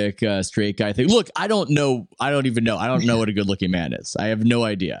homophobic straight guy thing. Look, I don't know. I don't even know. I don't know what a good looking man is. I have no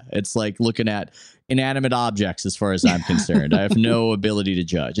idea. It's like looking at inanimate objects as far as I'm concerned. I have no ability to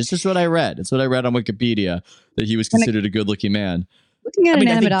judge. It's just what I read. It's what I read on Wikipedia, that he was considered a good looking man. Looking at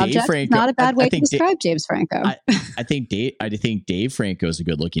inanimate objects is not a bad way to describe James Franco. I think Dave Franco is a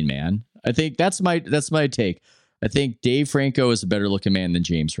good looking man. I think that's my take. I think Dave Franco is a better looking man than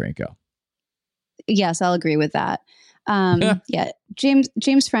James Franco. Yes, I'll agree with that. Yeah,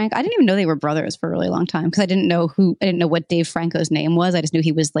 James Franco. I didn't even know they were brothers for a really long time because I didn't know what Dave Franco's name was. I just knew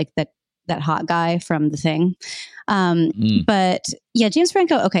he was like that hot guy from The Thing. But yeah, James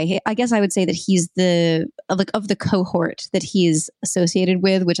Franco. Okay, I guess I would say that he's of the cohort that he's associated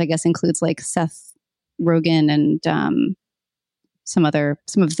with, which I guess includes like Seth Rogen and some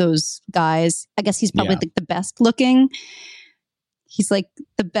of those guys. I guess he's probably the best looking. He's like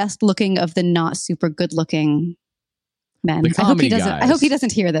the best looking of the not super good looking men. I hope he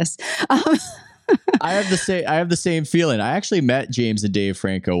doesn't hear this. I have the same feeling. I actually met James and Dave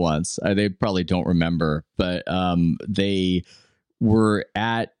Franco once. They probably don't remember, but they were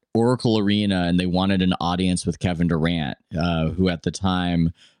at Oracle Arena and they wanted an audience with Kevin Durant, who at the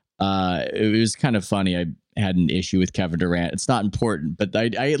time, it was kind of funny. had an issue with Kevin Durant. It's not important, but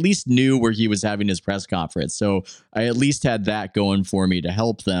I at least knew where he was having his press conference. So I at least had that going for me to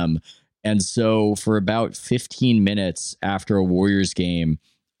help them. And so for about 15 minutes after a Warriors game,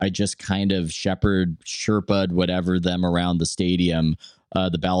 I just kind of Sherpa'd whatever them around the stadium,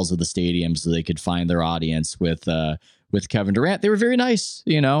 the bells of the stadium, so they could find their audience with Kevin Durant. They were very nice.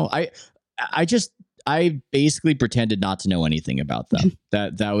 I basically pretended not to know anything about them.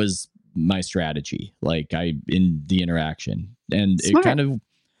 That was my strategy. In the interaction, and Smart. It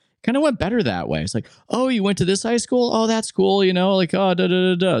kind of went better that way. It's like, oh, you went to this high school? Oh, that's cool.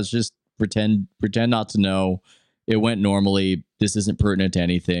 It's just pretend not to know. It went normally. This isn't pertinent to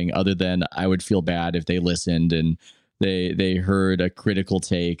anything other than I would feel bad if they listened and they heard a critical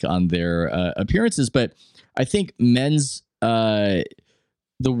take on their appearances. But I think men's the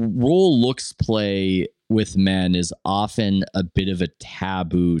role looks play with men is often a bit of a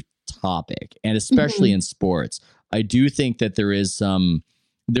taboo topic, and especially in sports. I do think that there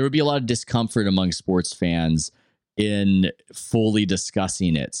would be a lot of discomfort among sports fans in fully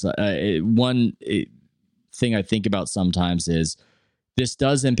discussing it. So, one thing I think about sometimes is this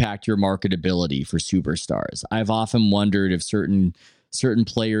does impact your marketability for superstars. I've often wondered if certain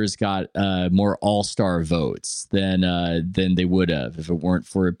players got more all-star votes than they would have if it weren't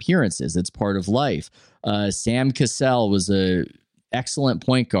for appearances. It's part of life. Sam Cassell was a excellent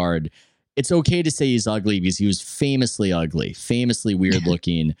point guard. It's okay to say he's ugly because he was famously ugly, famously weird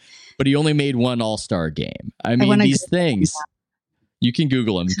looking, but he only made one all-star game. I mean, these things, you can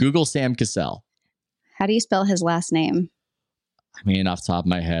Google him. Google Sam Cassell. How do you spell his last name? I mean, off the top of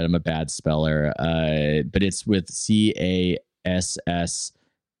my head, I'm a bad speller, but it's with Cassel.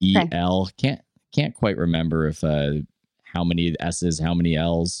 Can't quite remember if how many S's, how many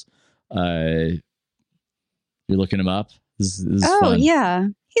L's. You're looking him up. This is fun. Yeah,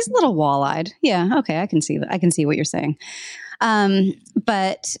 he's a little wall-eyed. Yeah, okay, I can see that. I can see what you're saying.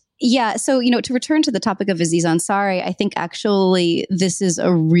 But yeah, so to return to the topic of Aziz Ansari, I think actually this is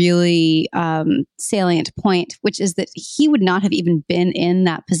a really salient point, which is that he would not have even been in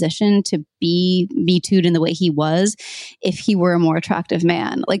that position to be Me Too'd in the way he was if he were a more attractive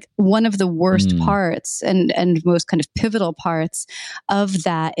man. Like, one of the worst parts and most kind of pivotal parts of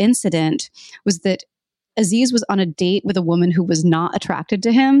that incident was that Aziz was on a date with a woman who was not attracted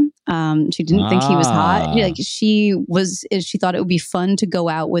to him. She didn't think he was hot. She thought it would be fun to go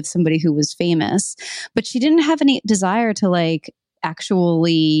out with somebody who was famous, but she didn't have any desire to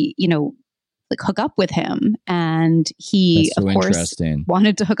actually, hook up with him. And he, of course,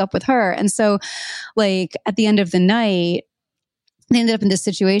 wanted to hook up with her. And so, at the end of the night, they ended up in this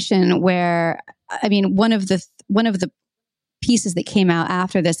situation where, I mean, one of the pieces that came out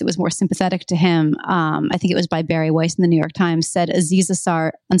after this that was more sympathetic to him, I think it was by Barry Weiss in the New York Times, said Aziz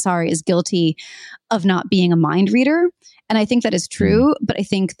Ansari is guilty of not being a mind reader. And I think that is true, but I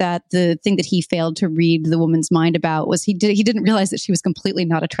think that the thing that he failed to read the woman's mind about was he didn't realize that she was completely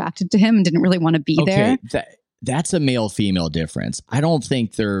not attracted to him and didn't really want to be there. That's a male-female difference. I don't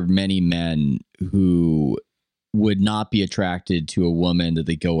think there are many men who would not be attracted to a woman that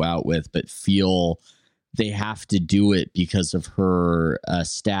they go out with, but feel they have to do it because of her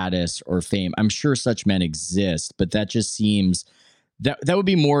status or fame. I'm sure such men exist, but that just seems that would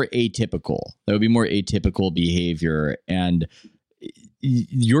be more atypical. That would be more atypical behavior. And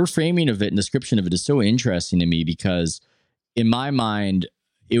your framing of it and description of it is so interesting to me because in my mind,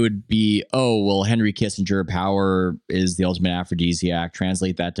 it would be, oh, well, Henry Kissinger, power is the ultimate aphrodisiac.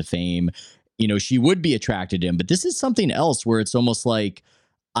 Translate that to fame. She would be attracted to him. But this is something else where it's almost like,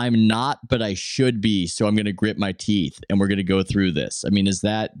 I'm not, but I should be. So I'm going to grit my teeth and we're going to go through this. I mean, is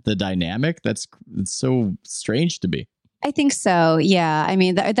that the dynamic? It's so strange to me. I think so. Yeah. I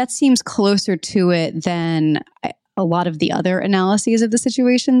mean, that seems closer to it than a lot of the other analyses of the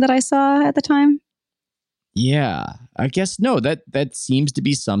situation that I saw at the time. Yeah, I guess no, that seems to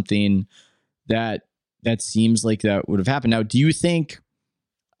be something that seems like that would have happened. Now, do you think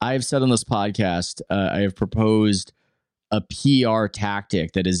I've said on this podcast, I have proposed a PR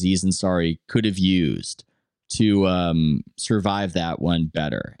tactic that Aziz Ansari could have used to survive that one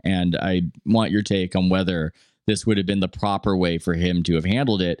better. And I want your take on whether this would have been the proper way for him to have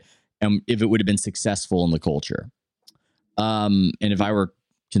handled it and if it would have been successful in the culture. And if I were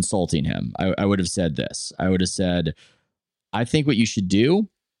consulting him, I would have said this. I would have said, I think what you should do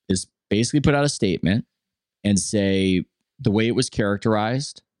is basically put out a statement and say the way it was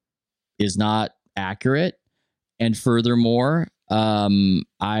characterized is not accurate. And furthermore,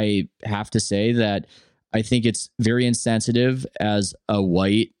 I have to say that I think it's very insensitive as a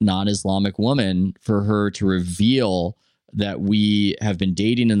white non-Islamic woman for her to reveal that we have been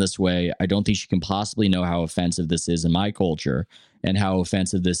dating in this way, I don't think she can possibly know how offensive this is in my culture and how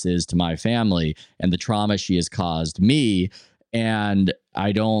offensive this is to my family and the trauma she has caused me. And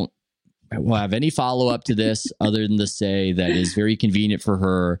I don't have any follow-up to this other than to say that it's very convenient for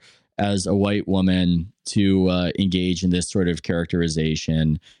her as a white woman to engage in this sort of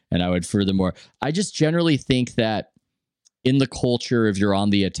characterization. And I would furthermore, I just generally think that in the culture, if you're on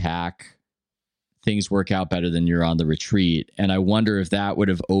the attack, things work out better than you're on the retreat. And I wonder if that would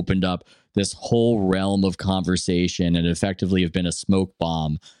have opened up this whole realm of conversation and effectively have been a smoke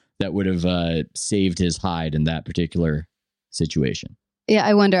bomb that would have saved his hide in that particular situation. Yeah,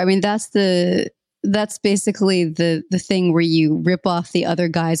 I wonder. I mean, that's basically the thing where you rip off the other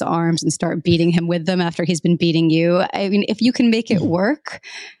guy's arms and start beating him with them after he's been beating you. I mean, if you can make it work,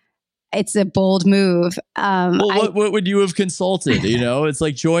 it's a bold move. What would you have consulted? It's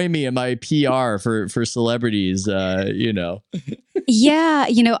like, join me in my PR for celebrities. Yeah,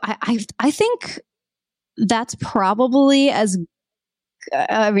 I think that's probably as.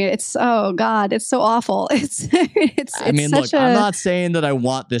 I mean, it's God, it's so awful. Look, I'm not saying that I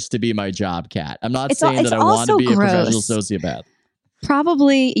want this to be my job, Kat. I'm not saying that I want to be a professional sociopath.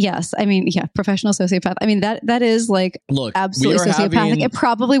 Probably, yes. I mean, yeah, professional sociopath. I mean, that is like absolutely sociopathic. It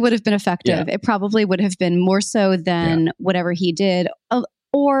probably would have been effective. Yeah. It probably would have been more so than whatever he did.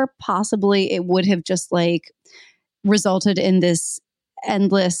 Or possibly it would have just like resulted in this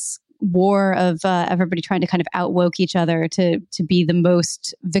endless war of everybody trying to kind of outwoke each other to be the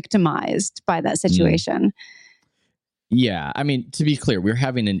most victimized by that situation. Yeah, I mean, to be clear, we're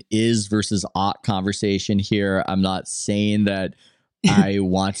having an is versus ought conversation here. I'm not saying that I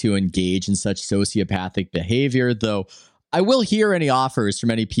want to engage in such sociopathic behavior, though I will hear any offers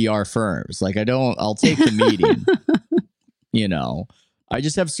from any PR firms. Like, I'll take the meeting. I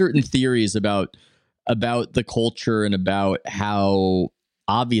just have certain theories about the culture and about how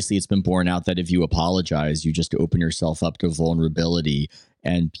obviously it's been borne out that if you apologize, you just open yourself up to vulnerability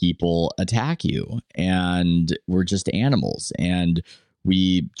and people attack you. And we're just animals and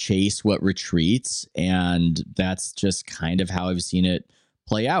we chase what retreats. And that's just kind of how I've seen it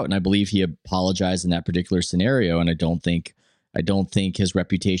play out. And I believe he apologized in that particular scenario. And I don't think his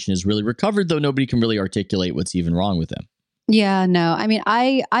reputation is really recovered, though nobody can really articulate what's even wrong with him. Yeah, no, I mean,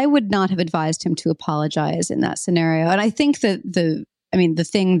 I would not have advised him to apologize in that scenario. And I think that the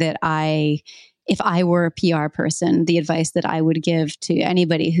thing that if I were a PR person, the advice that I would give to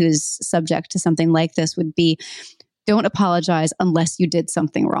anybody who's subject to something like this would be, don't apologize unless you did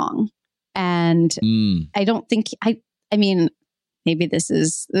something wrong. And I don't think, I mean, maybe this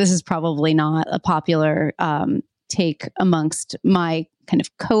is probably not a popular take amongst my kind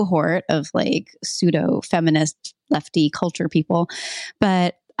of cohort of like pseudo feminist lefty culture people,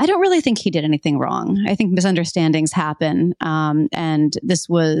 but I don't really think he did anything wrong. I think misunderstandings happen. And this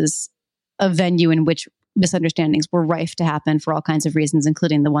was a venue in which misunderstandings were rife to happen for all kinds of reasons,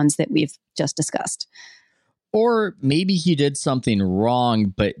 including the ones that we've just discussed. Or maybe he did something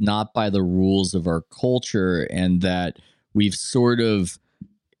wrong, but not by the rules of our culture, and that we've sort of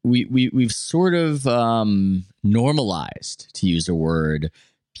normalized, to use a word,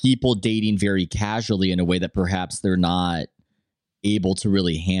 people dating very casually in a way that perhaps they're not able to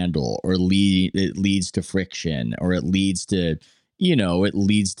really handle, or it leads to friction, or it leads to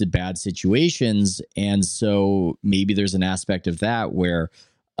bad situations. And so maybe there's an aspect of that where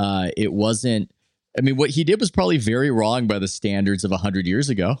it wasn't. I mean, what he did was probably very wrong by the standards of 100 years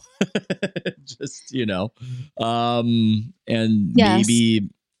ago. Just, and yes. Maybe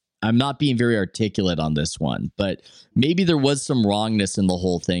I'm not being very articulate on this one, but maybe there was some wrongness in the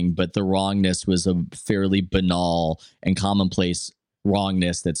whole thing, but the wrongness was a fairly banal and commonplace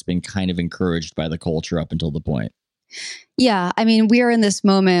wrongness that's been kind of encouraged by the culture up until the point. Yeah, I mean, we are in this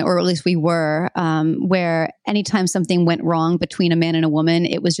moment, or at least we were, where anytime something went wrong between a man and a woman,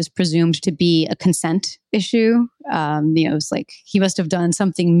 it was just presumed to be a consent issue. It's like he must have done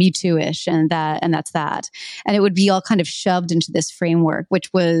something Me Too-ish, and that's that. And it would be all kind of shoved into this framework,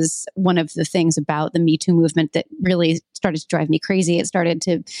 which was one of the things about the Me Too movement that really started to drive me crazy. It started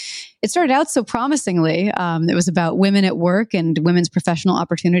out so promisingly. It was about women at work and women's professional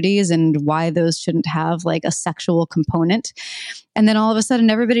opportunities and why those shouldn't have like a sexual component. And then all of a sudden,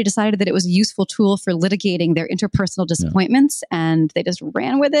 everybody decided that it was a useful tool for litigating their interpersonal disappointments, and they just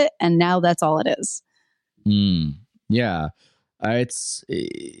ran with it. And now that's all it is. Yeah.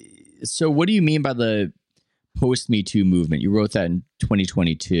 So what do you mean by the post Me Too movement? You wrote that in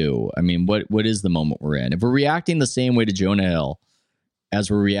 2022. I mean, what is the moment we're in? If we're reacting the same way to Jonah Hill as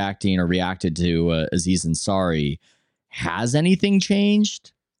we're reacted to Aziz Ansari, has anything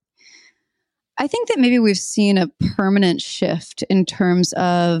changed? I think that maybe we've seen a permanent shift in terms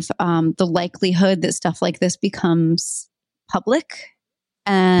of the likelihood that stuff like this becomes public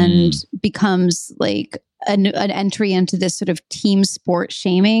and becomes like an entry into this sort of team sport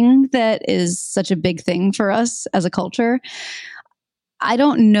shaming that is such a big thing for us as a culture. I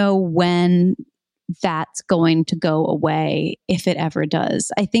don't know when that's going to go away, if it ever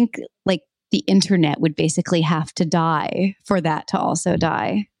does. I think like the internet would basically have to die for that to also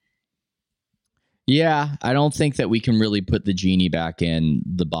die. Yeah, I don't think that we can really put the genie back in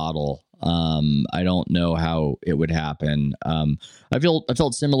the bottle. I don't know how it would happen. I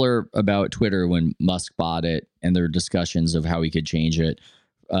felt similar about Twitter when Musk bought it, and there were discussions of how he could change it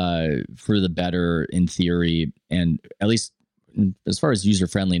for the better in theory, and at least as far as user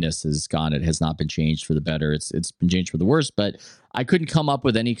friendliness has gone, it has not been changed for the better. It's been changed for the worse. But I couldn't come up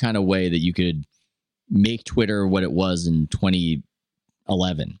with any kind of way that you could make Twitter what it was in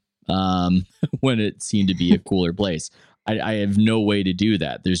 2011. When it seemed to be a cooler place. I have no way to do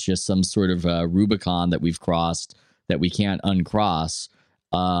that. There's just some sort of Rubicon that we've crossed that we can't uncross.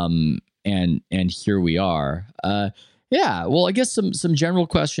 And here we are. Yeah. Well, I guess some general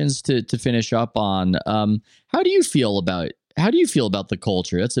questions to finish up on. How do you feel about the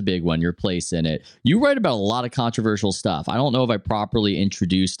culture? That's a big one. Your place in it. You write about a lot of controversial stuff. I don't know if I properly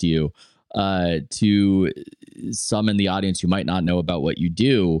introduced you to some in the audience who might not know about what you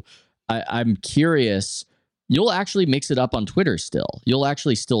do. I'm curious. You'll actually mix it up on Twitter still. You'll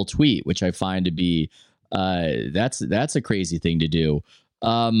actually still tweet, which I find to be that's a crazy thing to do.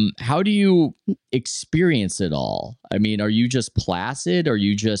 How do you experience it all? I mean, are you just placid? Are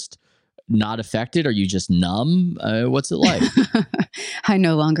you just not affected? Are you just numb? What's it like? I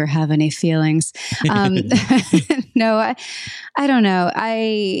no longer have any feelings. No, I don't know.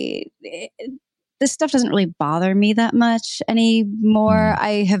 This stuff doesn't really bother me that much anymore.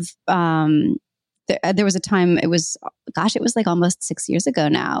 I have, there was a time, it was like almost 6 years ago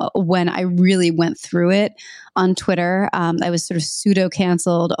now, when I really went through it on Twitter. I was sort of pseudo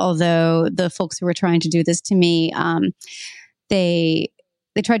canceled, although the folks who were trying to do this to me, they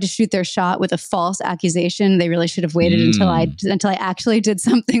tried to shoot their shot with a false accusation. They really should have waited until I actually did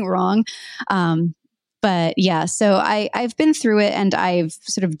something wrong. But yeah, so I've been through it, and I've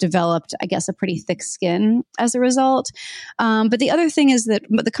sort of developed, I guess, a pretty thick skin as a result. But the other thing is that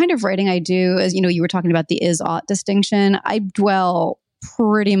the kind of writing I do, as you know, you were talking about the is-ought distinction. I dwell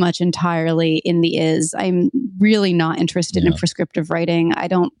pretty much entirely in the is. I'm really not interested in prescriptive writing. I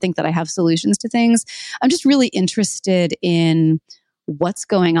don't think that I have solutions to things. I'm just really interested in what's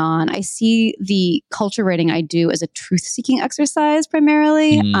going on. I see the culture writing I do as a truth-seeking exercise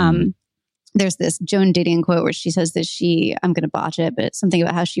primarily. There's this Joan Didion quote where she says that I'm going to botch it, but it's something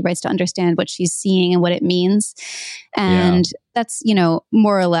about how she writes to understand what she's seeing and what it means. And that's,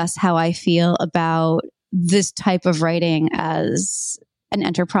 more or less how I feel about this type of writing as an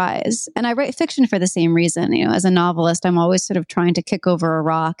enterprise. And I write fiction for the same reason. As a novelist, I'm always sort of trying to kick over a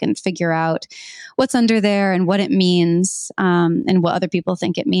rock and figure out what's under there and what it means, and what other people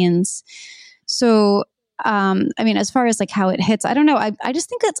think it means. So, as far as like how it hits, I don't know. I just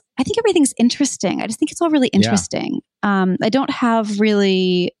think I think everything's interesting. I just think it's all really interesting. I don't have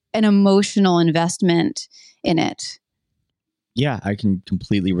really an emotional investment in it. Yeah, I can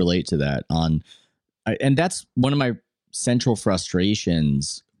completely relate to that. And that's one of my central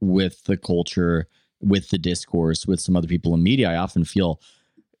frustrations with the culture, with the discourse, with some other people in media. I often feel,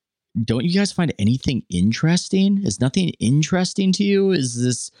 don't you guys find anything interesting? Is nothing interesting to you?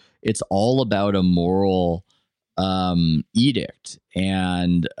 It's all about a moral edict.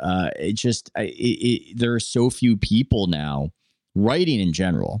 And there are so few people now writing in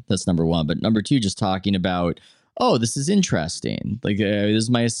general. That's number one. But number two, just talking about, oh, this is interesting. Like, this is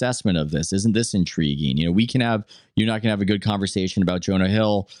my assessment of this. Isn't this intriguing? You're not going to have a good conversation about Jonah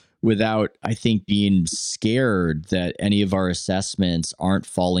Hill without, I think, being scared that any of our assessments aren't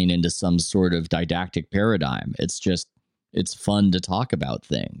falling into some sort of didactic paradigm. It's fun to talk about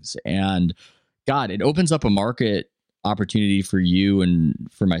things. And God, it opens up a market opportunity for you and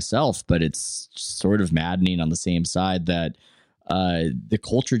for myself, but it's sort of maddening on the same side that the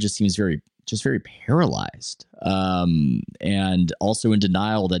culture just seems very paralyzed, and also in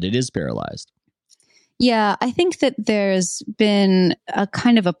denial that it is paralyzed. Yeah, I think that there's been a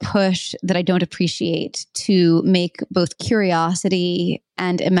kind of a push that I don't appreciate to make both curiosity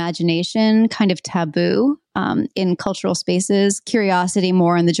and imagination kind of taboo in cultural spaces. Curiosity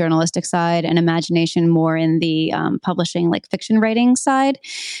more on the journalistic side, and imagination more in the publishing, like fiction writing side.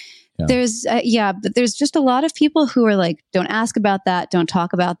 Yeah. But there's just a lot of people who are like, don't ask about that, don't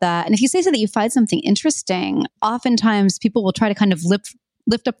talk about that. And if you say so that you find something interesting, oftentimes people will try to kind of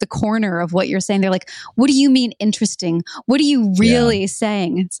lift up the corner of what you're saying. They're like, what do you mean interesting? What are you really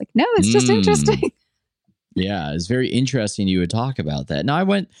saying? It's like, no, it's just interesting. Yeah, it's very interesting you would talk about that. Now, I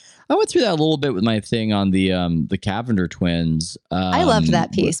went through that a little bit with my thing on the Cavender twins. I loved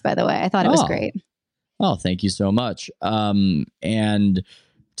that piece, by the way. I thought it was great. Oh, thank you so much. And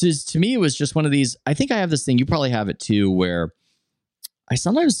to me, it was just one of these. I think I have this thing. You probably have it too, where I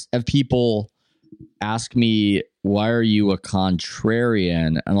sometimes have people ask me, "Why are you a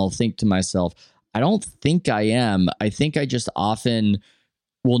contrarian?" And I'll think to myself, I don't think I am. I think I just often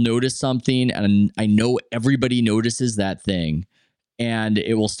will notice something, and I know everybody notices that thing, and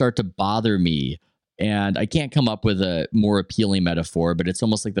it will start to bother me. And I can't come up with a more appealing metaphor, but it's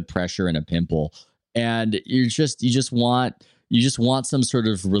almost like the pressure in a pimple. And you just want some sort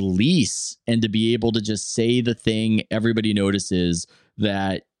of release, and to be able to just say the thing everybody notices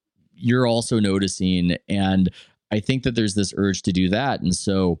that you're also noticing. And I think that there's this urge to do that. And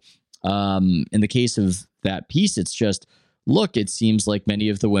so in the case of that piece, it's just, look, it seems like many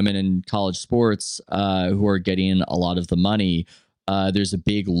of the women in college sports who are getting a lot of the money, there's a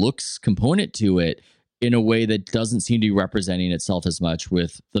big looks component to it in a way that doesn't seem to be representing itself as much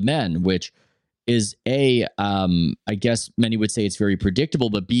with the men, which is I guess many would say it's very predictable,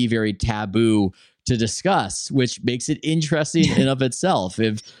 but B, very taboo to discuss, which makes it interesting in of itself.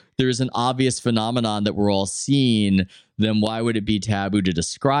 If there's an obvious phenomenon that we're all seeing, then why would it be taboo to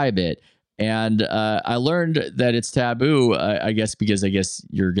describe it? And I learned that it's taboo, I guess, because I guess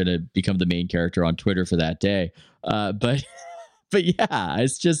you're going to become the main character on Twitter for that day. But yeah,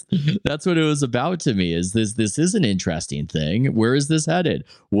 it's just, that's what it was about to me, is this is an interesting thing. Where is this headed?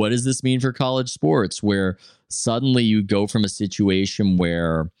 What does this mean for college sports, where suddenly you go from a situation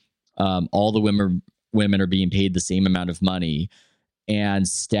where all the women are being paid the same amount of money, and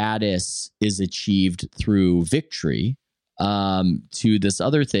status is achieved through victory, to this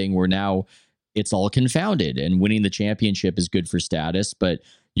other thing where now it's all confounded, and winning the championship is good for status, but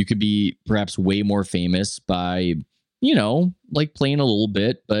you could be perhaps way more famous by, like playing a little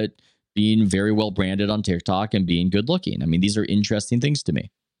bit, but being very well branded on TikTok and being good looking. I mean, these are interesting things to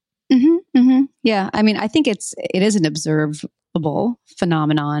me. Mm-hmm, mm-hmm. Yeah. I mean, I think it is an observable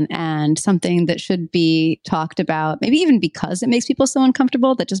phenomenon, and something that should be talked about, maybe even because it makes people so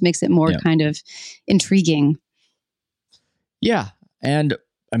uncomfortable, that just makes it more kind of intriguing. Yeah. And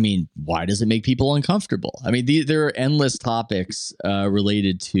I mean, why does it make people uncomfortable? I mean, there are endless topics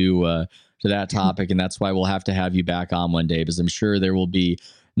related to that topic. And that's why we'll have to have you back on one day, because I'm sure there will be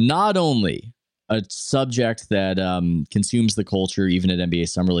not only a subject that consumes the culture, even at NBA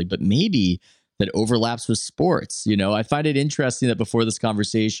Summer League, but maybe that overlaps with sports. I find it interesting that before this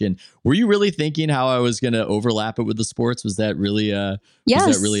conversation, were you really thinking how I was going to overlap it with the sports? Was that really was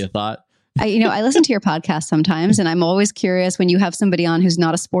that really a thought? I listen to your podcast sometimes, and I'm always curious when you have somebody on who's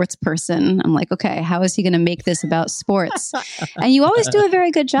not a sports person. I'm like, okay, how is he going to make this about sports? And you always do a very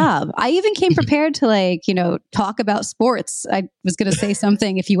good job. I even came prepared to talk about sports. I was going to say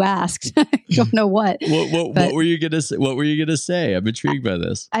something if you asked. I don't know what. What were you going to say? What were you going to say? I'm intrigued by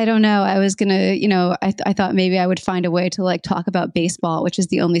this. I don't know. I was going to, I thought maybe I would find a way to talk about baseball, which is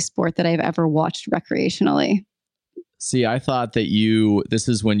the only sport that I've ever watched recreationally. See, I thought that this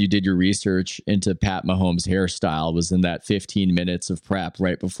is when you did your research into Pat Mahomes' hairstyle, was in that 15 minutes of prep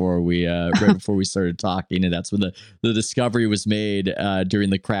right before we started talking. And that's when the discovery was made during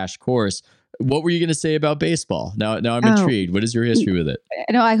the crash course. What were you going to say about baseball? Now I'm intrigued. What is your history with it?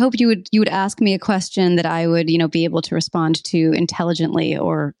 No, I hope you would ask me a question that I would, be able to respond to intelligently,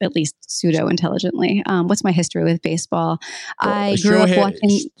 or at least pseudo intelligently. What's my history with baseball? I grew up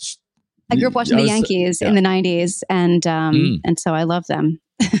watching the Yankees in the 90s, and so I love them.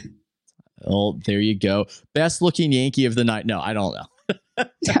 Well, there you go. Best looking Yankee of the night. No, I don't know.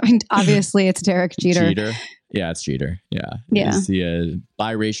 I mean, obviously, it's Derek Jeter. Yeah, it's Jeter. Yeah. He's the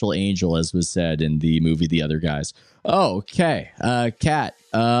biracial angel, as was said in the movie The Other Guys. Oh, okay. Kat,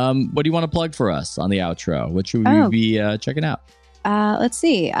 what do you want to plug for us on the outro? What should we be checking out? Let's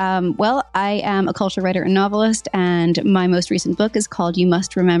see. Well, I am a culture writer and novelist, and my most recent book is called You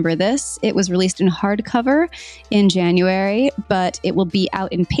Must Remember This. It was released in hardcover in January, but it will be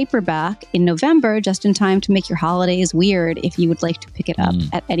out in paperback in November, just in time to make your holidays weird if you would like to pick it up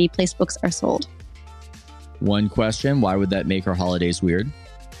at any place books are sold. One question, why would that make our holidays weird?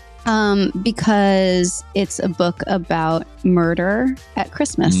 Because it's a book about murder at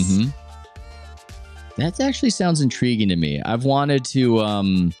Christmas. Mm-hmm. That actually sounds intriguing to me. I've wanted to,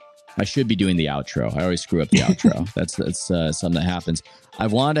 I should be doing the outro. I always screw up the outro. That's something that happens.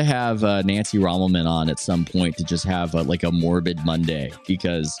 I've wanted to have Nancy Rommelman on at some point to just have a morbid Monday,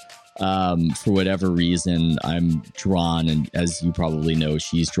 because For whatever reason, I'm drawn, and as you probably know,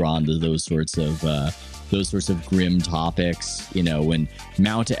 she's drawn to those sorts of grim topics. You know, when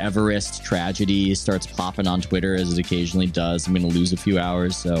Mount Everest tragedy starts popping on Twitter, as it occasionally does, I'm going to lose a few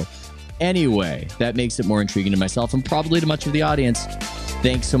hours. So anyway, that makes it more intriguing to myself and probably to much of the audience.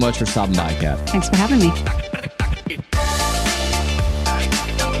 Thanks so much for stopping by, Kat. Thanks for having me.